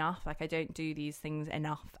do it enough. Like, I don't do these things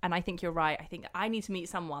enough. And I think you're right. I think I need to meet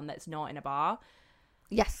someone that's not in a bar.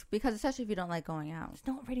 Yes, because especially if you don't like going out,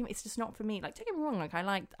 it's just not for me. Like, don't get me wrong, like I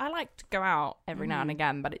like to go out every now and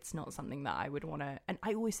again, but it's not something that I would want to. And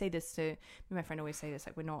I always say this to my friend, always say this,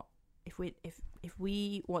 like, we're not, if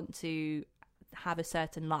we want to have a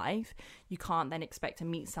certain life, you can't then expect to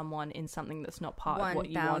meet someone in something that's not part of what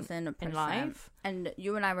you want in life. And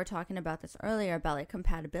you and I were talking about this earlier about like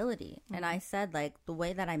compatibility, and I said like the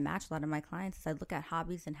way that I match a lot of my clients is I look at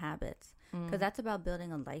hobbies and habits, because that's about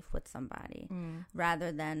building a life with somebody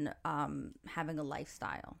rather than having a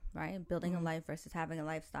lifestyle, right? Building a life versus having a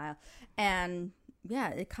lifestyle. And yeah,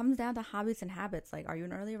 it comes down to hobbies and habits. Like, are you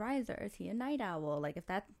an early riser? Is he a night owl? Like, if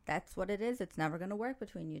that's what it is, it's never going to work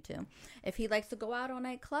between you two. If he likes to go out all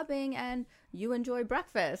night clubbing and you enjoy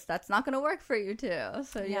breakfast, that's not going to work for you too.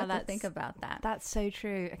 So you have to think about that. That's so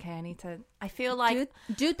true. Okay, I feel like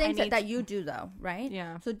do things that you do though, right?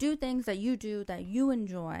 Yeah. So do things that you do that you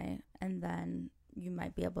enjoy, and then you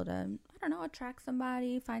might be able to, I don't know, attract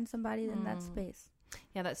somebody, find somebody in that space.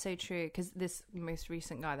 Yeah, that's so true, because this most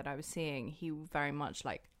recent guy that I was seeing, he very much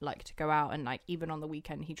liked to go out, and like even on the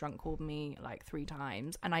weekend he drunk called me like 3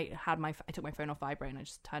 times, and I took my phone off vibrate and I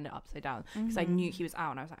just turned it upside down because I knew he was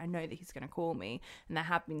out, and I was like, I know that he's going to call me. And there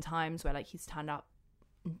have been times where like he's turned up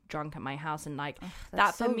drunk at my house, and like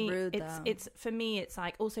that for me rude, it's for me it's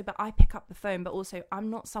like, also, but I pick up the phone, but also I'm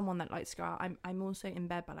not someone that likes to go out. I'm also in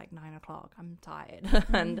bed by like 9 o'clock. I'm tired.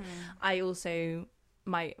 And I also,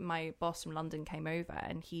 my boss from London came over,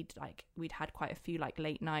 and we'd had quite a few like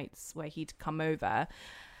late nights where he'd come over,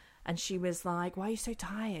 and she was like, why are you so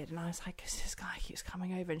tired? And I was like, because this guy keeps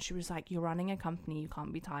coming over. And she was like, you're running a company, you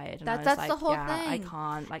can't be tired. And that's like, the whole thing. I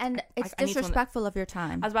can't. Like, and it's disrespectful of your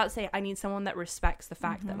time. I was about to say, I need someone that respects the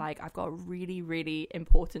fact that like I've got a really, really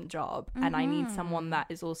important job, and I need someone that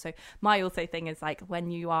is also, my also thing is like,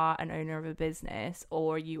 when you are an owner of a business,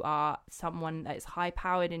 or you are someone that is high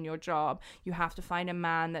powered in your job, you have to find a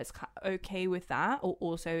man that's okay with that, or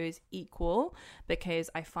also is equal.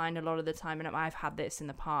 Because I find a lot of the time, and I've had this in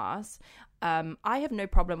the past, I have no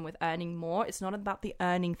problem with earning more. It's not about the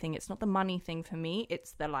earning thing. It's not the money thing for me.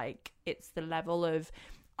 It's the level of,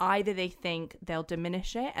 either they think they'll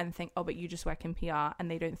diminish it and think, oh, but you just work in PR,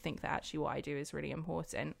 and they don't think that actually what I do is really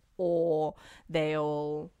important, or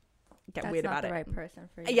they'll get weird about it. That's not the right person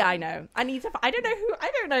for you. Yeah, I know. I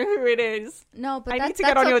don't know who it is. No, but I need to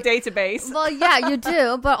get on your database. Well, yeah, you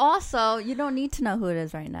do, but also you don't need to know who it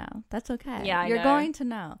is right now. That's okay. Yeah, you're going to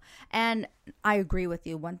know. And I agree with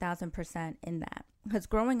you 1,000% in that. Because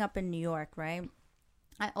growing up in New York, right,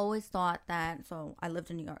 I always thought that, so I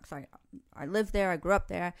lived in New York, sorry, I lived there, I grew up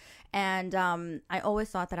there, and I always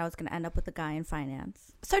thought that I was going to end up with a guy in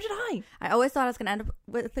finance. So did I. I always thought I was going to end up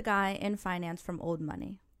with a guy in finance from old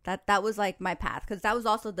money. That was like my path, because that was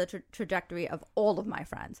also the trajectory of all of my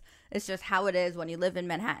friends. It's just how it is when you live in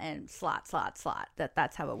Manhattan, slot.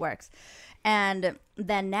 That's how it works. And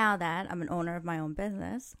then now that I'm an owner of my own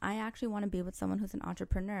business, I actually want to be with someone who's an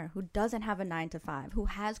entrepreneur, who doesn't have a 9-to-5, who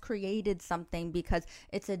has created something, because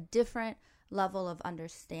it's a different level of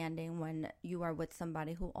understanding when you are with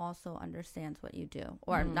somebody who also understands what you do,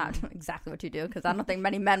 or not exactly what you do, because I don't think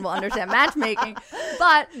many men will understand matchmaking,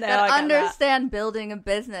 but understand building a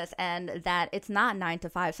business, and that it's not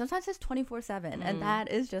 9-to-5. Sometimes it's 24/7, and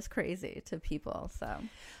that is just crazy to people. So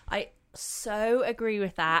I so agree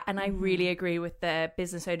with that, and I really agree with the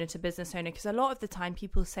business owner to business owner, because a lot of the time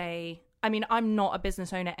people say, I mean, I'm not a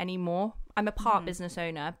business owner anymore. I'm a part business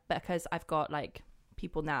owner because I've got like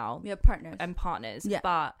people now. Yeah, partners. Yeah.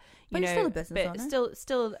 But you're still a business owner.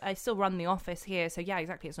 Still I still run the office here. So yeah,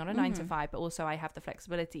 exactly. It's not a 9-to-5, but also I have the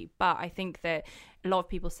flexibility. But I think that a lot of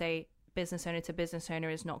people say business owner to business owner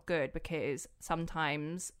is not good, because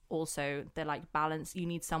sometimes also they're like balance, you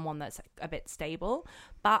need someone that's a bit stable.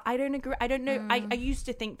 But I don't agree. I don't know. I used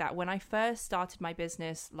to think that when I first started my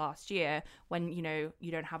business last year, when you know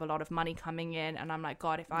you don't have a lot of money coming in, and I'm like,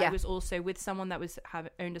 God, if I was also with someone that was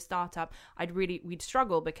owned a startup, we'd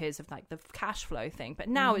struggle because of like the cash flow thing. But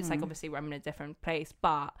now it's like, obviously I'm in a different place,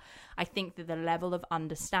 but I think that the level of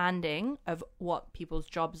understanding of what people's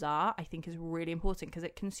jobs are, I think is really important, because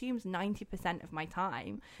it consumes 90% of my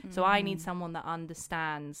time. So I need someone that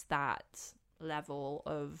understands that level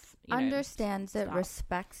of understands it,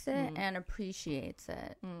 respects it, and appreciates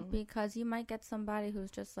it, because you might get somebody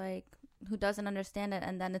who's just like, who doesn't understand it,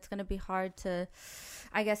 and then it's going to be hard to,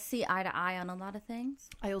 I guess, see eye to eye on a lot of things.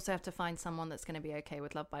 I also have to find someone that's going to be okay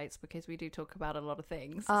with Love Bites, because we do talk about a lot of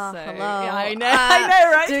things. Hello. Yeah, I know,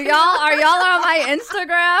 right? Are y'all on my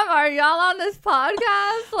Instagram? Are y'all on this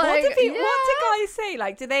podcast? Like, what do guys say?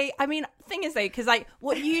 Like, do they? I mean, thing is though, because like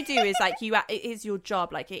what you do is like it is your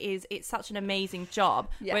job. Like it's such an amazing job.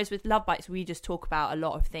 Yeah. Whereas with Love Bites, we just talk about a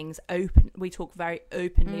lot of things we talk very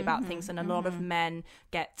openly about things, and a lot of men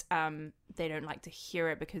get they don't like to hear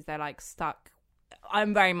it because they're like stuck.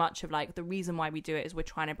 I'm very much of like, the reason why we do it is we're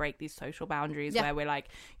trying to break these social boundaries where we're like,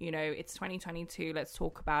 it's 2022, let's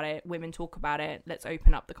talk about it, women talk about it, let's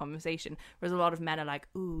open up the conversation. Whereas a lot of men are like,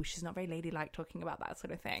 ooh, she's not very ladylike talking about that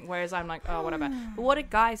sort of thing. Whereas I'm like, oh, whatever. But what do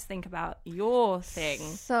guys think about your thing?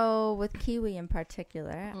 So with Kiwi in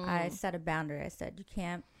particular, I set a boundary. I said,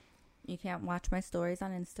 you can't watch my stories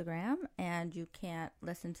on Instagram, and you can't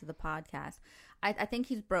listen to the podcast. I think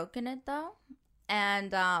he's broken it though.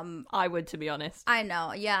 And I would, to be honest. I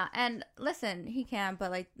know, yeah. And listen, he can,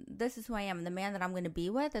 but like, this is who I am. The man that I'm going to be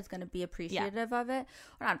with is going to be appreciative of it.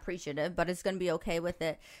 Or not appreciative, but it's going to be okay with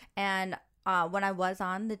it. And when I was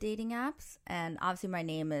on the dating apps, and obviously my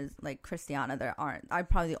name is like Christiana, I'm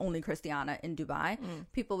probably the only Christiana in Dubai.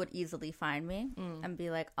 People would easily find me and be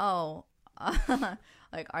like, oh,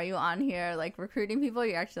 like, are you on here like recruiting people?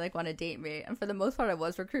 You actually like want to date me? And for the most part, I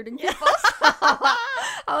was recruiting people. So I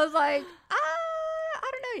was like,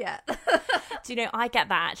 I don't know yet. Do you know, I get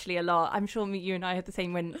that actually a lot. I'm sure you and I have the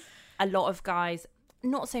same, when a lot of guys,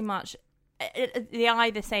 not so much, they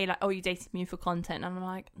either say like, oh, you dated me for content, and I'm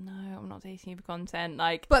like, no, I'm not dating you for content.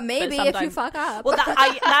 Like, but maybe if you fuck up. Well,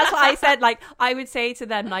 that's what I said. Like, I would say to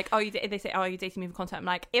them like, oh, they say, oh, are you dating me for content? I'm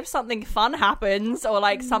like, if something fun happens or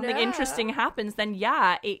like something interesting happens, then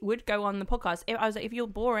yeah, it would go on the podcast. I was like, if you're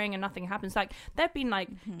boring and nothing happens, like there've been like,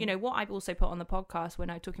 what I've also put on the podcast when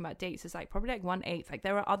I'm talking about dates is like probably like 1/8. Like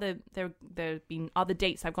there've been other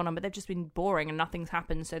dates I've gone on, but they've just been boring and nothing's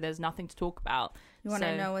happened, so there's nothing to talk about. You want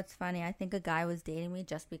to know what's funny? I think a guy was dating me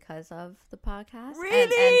just because of the podcast. Really?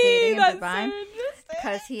 And dating in Dubai.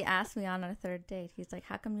 Because he asked me on our third date. He's like,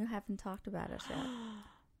 how come you haven't talked about it yet?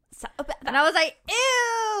 And I was like,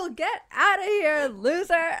 ew, get out of here,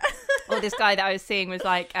 loser. Well, this guy that I was seeing was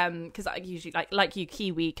like, because I usually like you,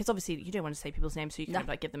 Kiwi, because obviously you don't want to say people's names, so you kind of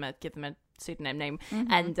like give them a pseudonym name.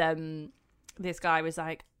 And this guy was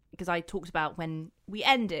like, because I talked about when we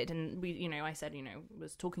ended, and we, I said,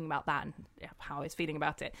 was talking about that and how I was feeling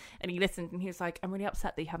about it, and he listened and he was like, I'm really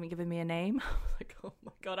upset that you haven't given me a name. I was like, oh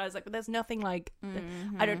my god. I was like, but there's nothing like,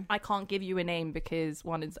 I can't give you a name because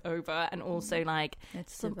one, it's over, and also like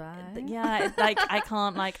it's Dubai. Yeah, it's like I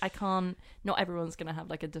can't. Not everyone's gonna have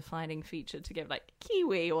like a defining feature to give, like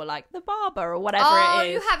Kiwi or like the barber or whatever it is. Oh,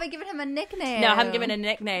 you haven't given him a nickname. No, I haven't given a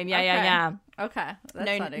nickname. Yeah. Okay,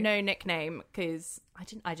 that's funny. No nickname, because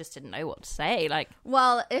I just didn't know what to say. Like,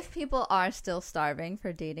 well, if people are still starving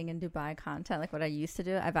for dating in Dubai content, like what I used to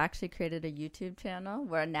do, I've actually created a YouTube channel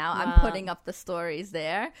where now I'm putting up the stories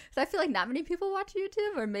there. So I feel like not many people watch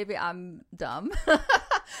YouTube, or maybe I'm dumb,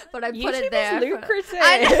 but I put it there. YouTube is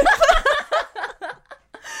lucrative.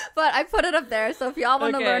 But I put it up there. So if y'all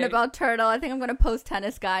want to learn about Turtle, I think I'm going to post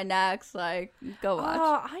Tennis Guy next. Like, go watch.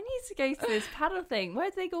 Oh, I need to go to this paddle thing. Where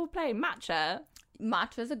do they go play? Matcha?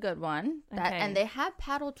 Matcha's a good one. And they have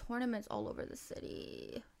paddle tournaments all over the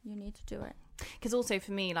city. You need to do it. Because also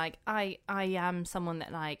for me, like, I am someone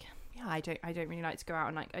that, like, yeah, I don't really like to go out,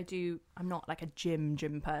 and like I'm not like a gym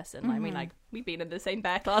person. I mean, like, we've been in the same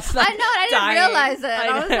bear class. Like, I know, I didn't realize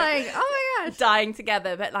it. I was like, oh my gosh, dying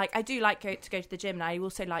together. But like, I do like to go to the gym, and I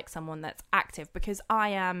also like someone that's active, because I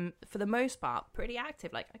am, for the most part, pretty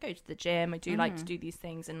active. Like, I go to the gym, I do like to do these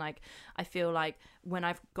things, and like, I feel like when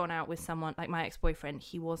I've gone out with someone, like my ex-boyfriend,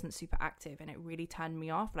 he wasn't super active, and it really turned me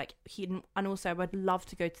off. Like, and also I would love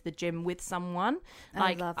to go to the gym with someone.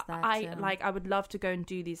 Like, I love that too. I would love to go and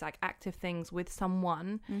do these like active things with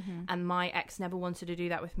someone, and my ex never wanted to do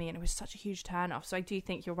that with me, and it was such a huge turn off. So I do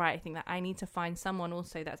think you're right. I think that I need to find someone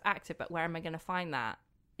also that's active, but where am I going to find that?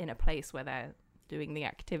 In a place where they're doing the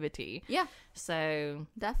activity. Yeah. So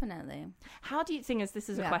definitely. How do you think, as this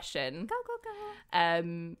is a question,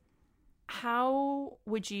 go. How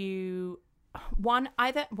would you,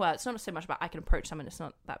 it's not so much about I can approach someone, it's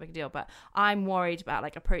not that big a deal, but I'm worried about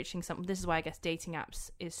like approaching someone. This is why I guess dating apps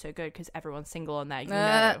is so good, because everyone's single on there.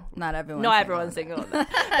 Not everyone's single on there.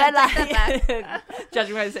 They're like,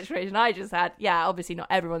 judging by the situation I just had, yeah, obviously not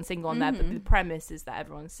everyone's single on there, but the premise is that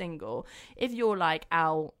everyone's single. If you're like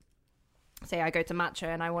out, say I go to Matcha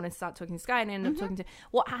and I want to start talking to Sky and end up talking to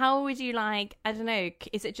how would you, like, I don't know,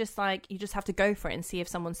 is it just like you just have to go for it and see if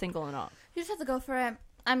someone's single or not? You just have to go for it.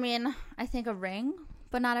 I mean, I think a ring,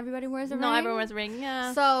 but not everybody wears a ring. Not everyone wears a ring,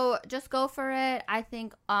 yeah. So just go for it. I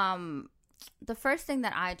think the first thing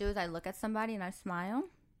that I do is I look at somebody and I smile.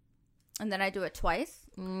 And then I do it twice.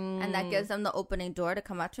 And that gives them the opening door to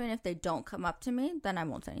come up to me. And if they don't come up to me, then I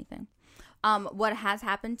won't say anything. What has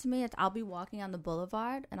happened to me is I'll be walking on the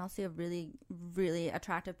boulevard and I'll see a really, really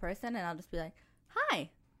attractive person and I'll just be like,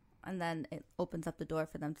 hi. And then it opens up the door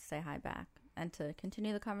for them to say hi back and to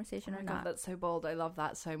continue the conversation or not. That's so bold. I love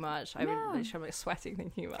that so much. I'm like sweating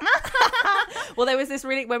thinking about it. Well, there was this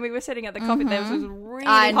really, when we were sitting at the coffee, there was this really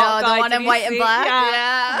hot guy. The one in white and black.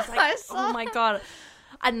 Yeah. I was like, oh my God.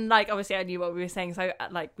 And like, obviously I knew what we were saying, so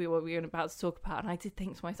like we were about to talk about, and I did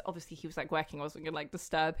think to myself, obviously he was like working, I wasn't gonna like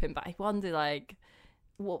disturb him, but I wonder, like,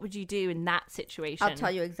 what would you do in that situation? I'll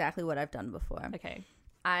tell you exactly what I've done before. Okay.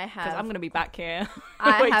 Because I'm gonna be back here.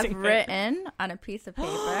 I have written on a piece of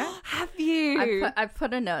paper. Have you? I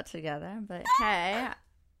put a note together, but hey,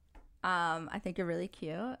 I think you're really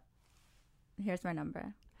cute. Here's my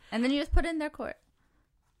number, and then you just put it in their court.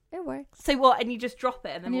 It works. So what? And you just drop it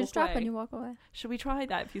and then you just drop it and you walk away. Should we try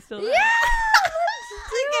that if you're still there?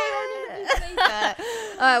 Yeah!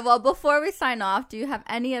 Alright, well, before we sign off, do you have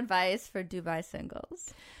any advice for Dubai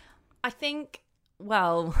singles? I think,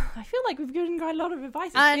 well, I feel like we've given quite a lot of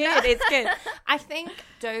advice. It's good. I think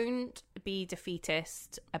don't be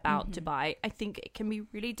defeatist about Dubai. I think it can be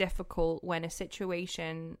really difficult when a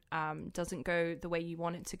situation doesn't go the way you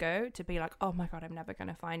want it to go, to be like, oh my God, I'm never going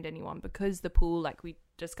to find anyone, because the pool, like we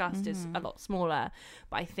discussed, is a lot smaller.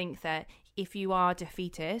 But I think that if you are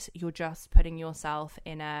defeatist, you're just putting yourself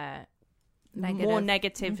in a more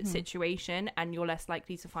negative situation, and you're less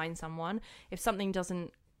likely to find someone. If something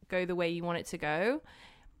doesn't go the way you want it to go,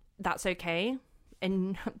 that's okay,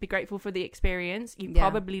 and be grateful for the experience. You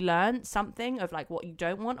probably learn something of like what you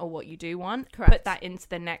don't want or what you do want. Correct. Put that into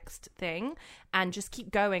the next thing and just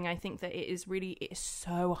keep going. I think that it is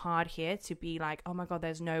so hard here to be like, oh my God,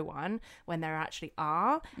 there's no one, when there actually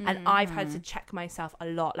are. And I've had to check myself a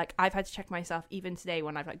lot. Like, I've had to check myself even today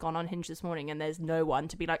when I've like gone on Hinge this morning and there's no one,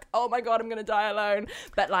 to be like, oh my God, I'm gonna die alone.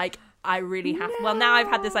 But like, I really have well, now I've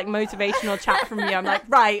had this like motivational chat from you. I'm like,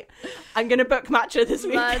 right, I'm gonna book Matcha this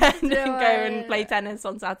weekend and go and play tennis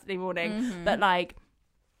on Saturday morning. But like,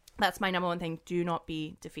 that's my number one thing. Do not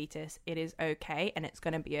be defeatist. It is okay, and it's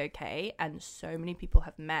gonna be okay. And so many people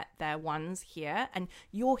have met their ones here, and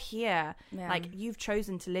you're here. Like, you've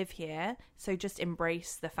chosen to live here, so just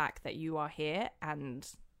embrace the fact that you are here, and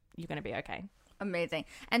you're gonna be okay. Amazing.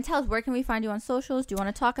 And tell us, where can we find you on socials? Do you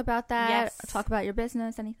want to talk about that? Yes. Talk about your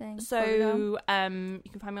business, anything? So you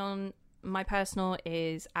can find me on, my personal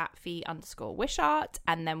is at @fee_wishart,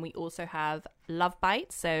 and then we also have Love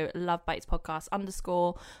Bites, so Love Bites podcast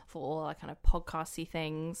 _ for all our kind of podcasty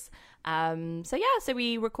things. So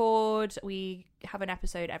we record, we have an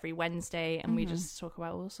episode every Wednesday, and we just talk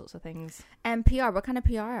about all sorts of things. And PR, what kind of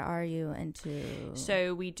PR are you into?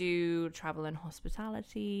 So we do travel and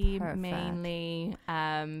hospitality mainly.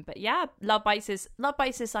 But yeah, Love Bites is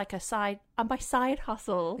like my side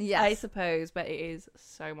hustle, yes, I suppose, but it is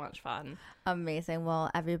so much fun. Amazing. Well,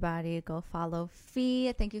 everybody go follow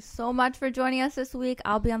Fee. Thank you so much for joining us this week.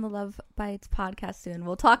 I'll be on the Love Bites podcast soon.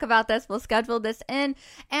 We'll talk about this. We'll schedule this in.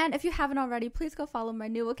 And if you haven't already, please go follow my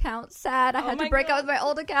new account. Sad. I had to break up with my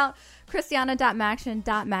old account.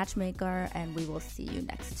 Christiana.maction.matchmaker. And we will see you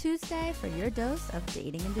next Tuesday for your dose of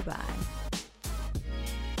dating in Dubai.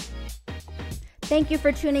 Thank you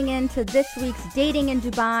for tuning in to this week's Dating in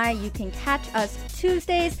Dubai. You can catch us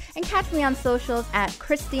Tuesdays and catch me on socials at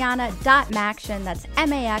Christiana.Maction. That's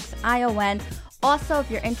MAXION. Also,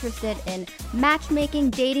 if you're interested in matchmaking,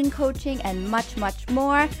 dating coaching, and much, much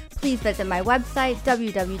more, please visit my website,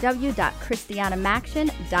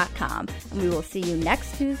 www.christianamaction.com. And we will see you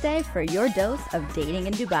next Tuesday for your dose of Dating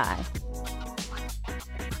in Dubai.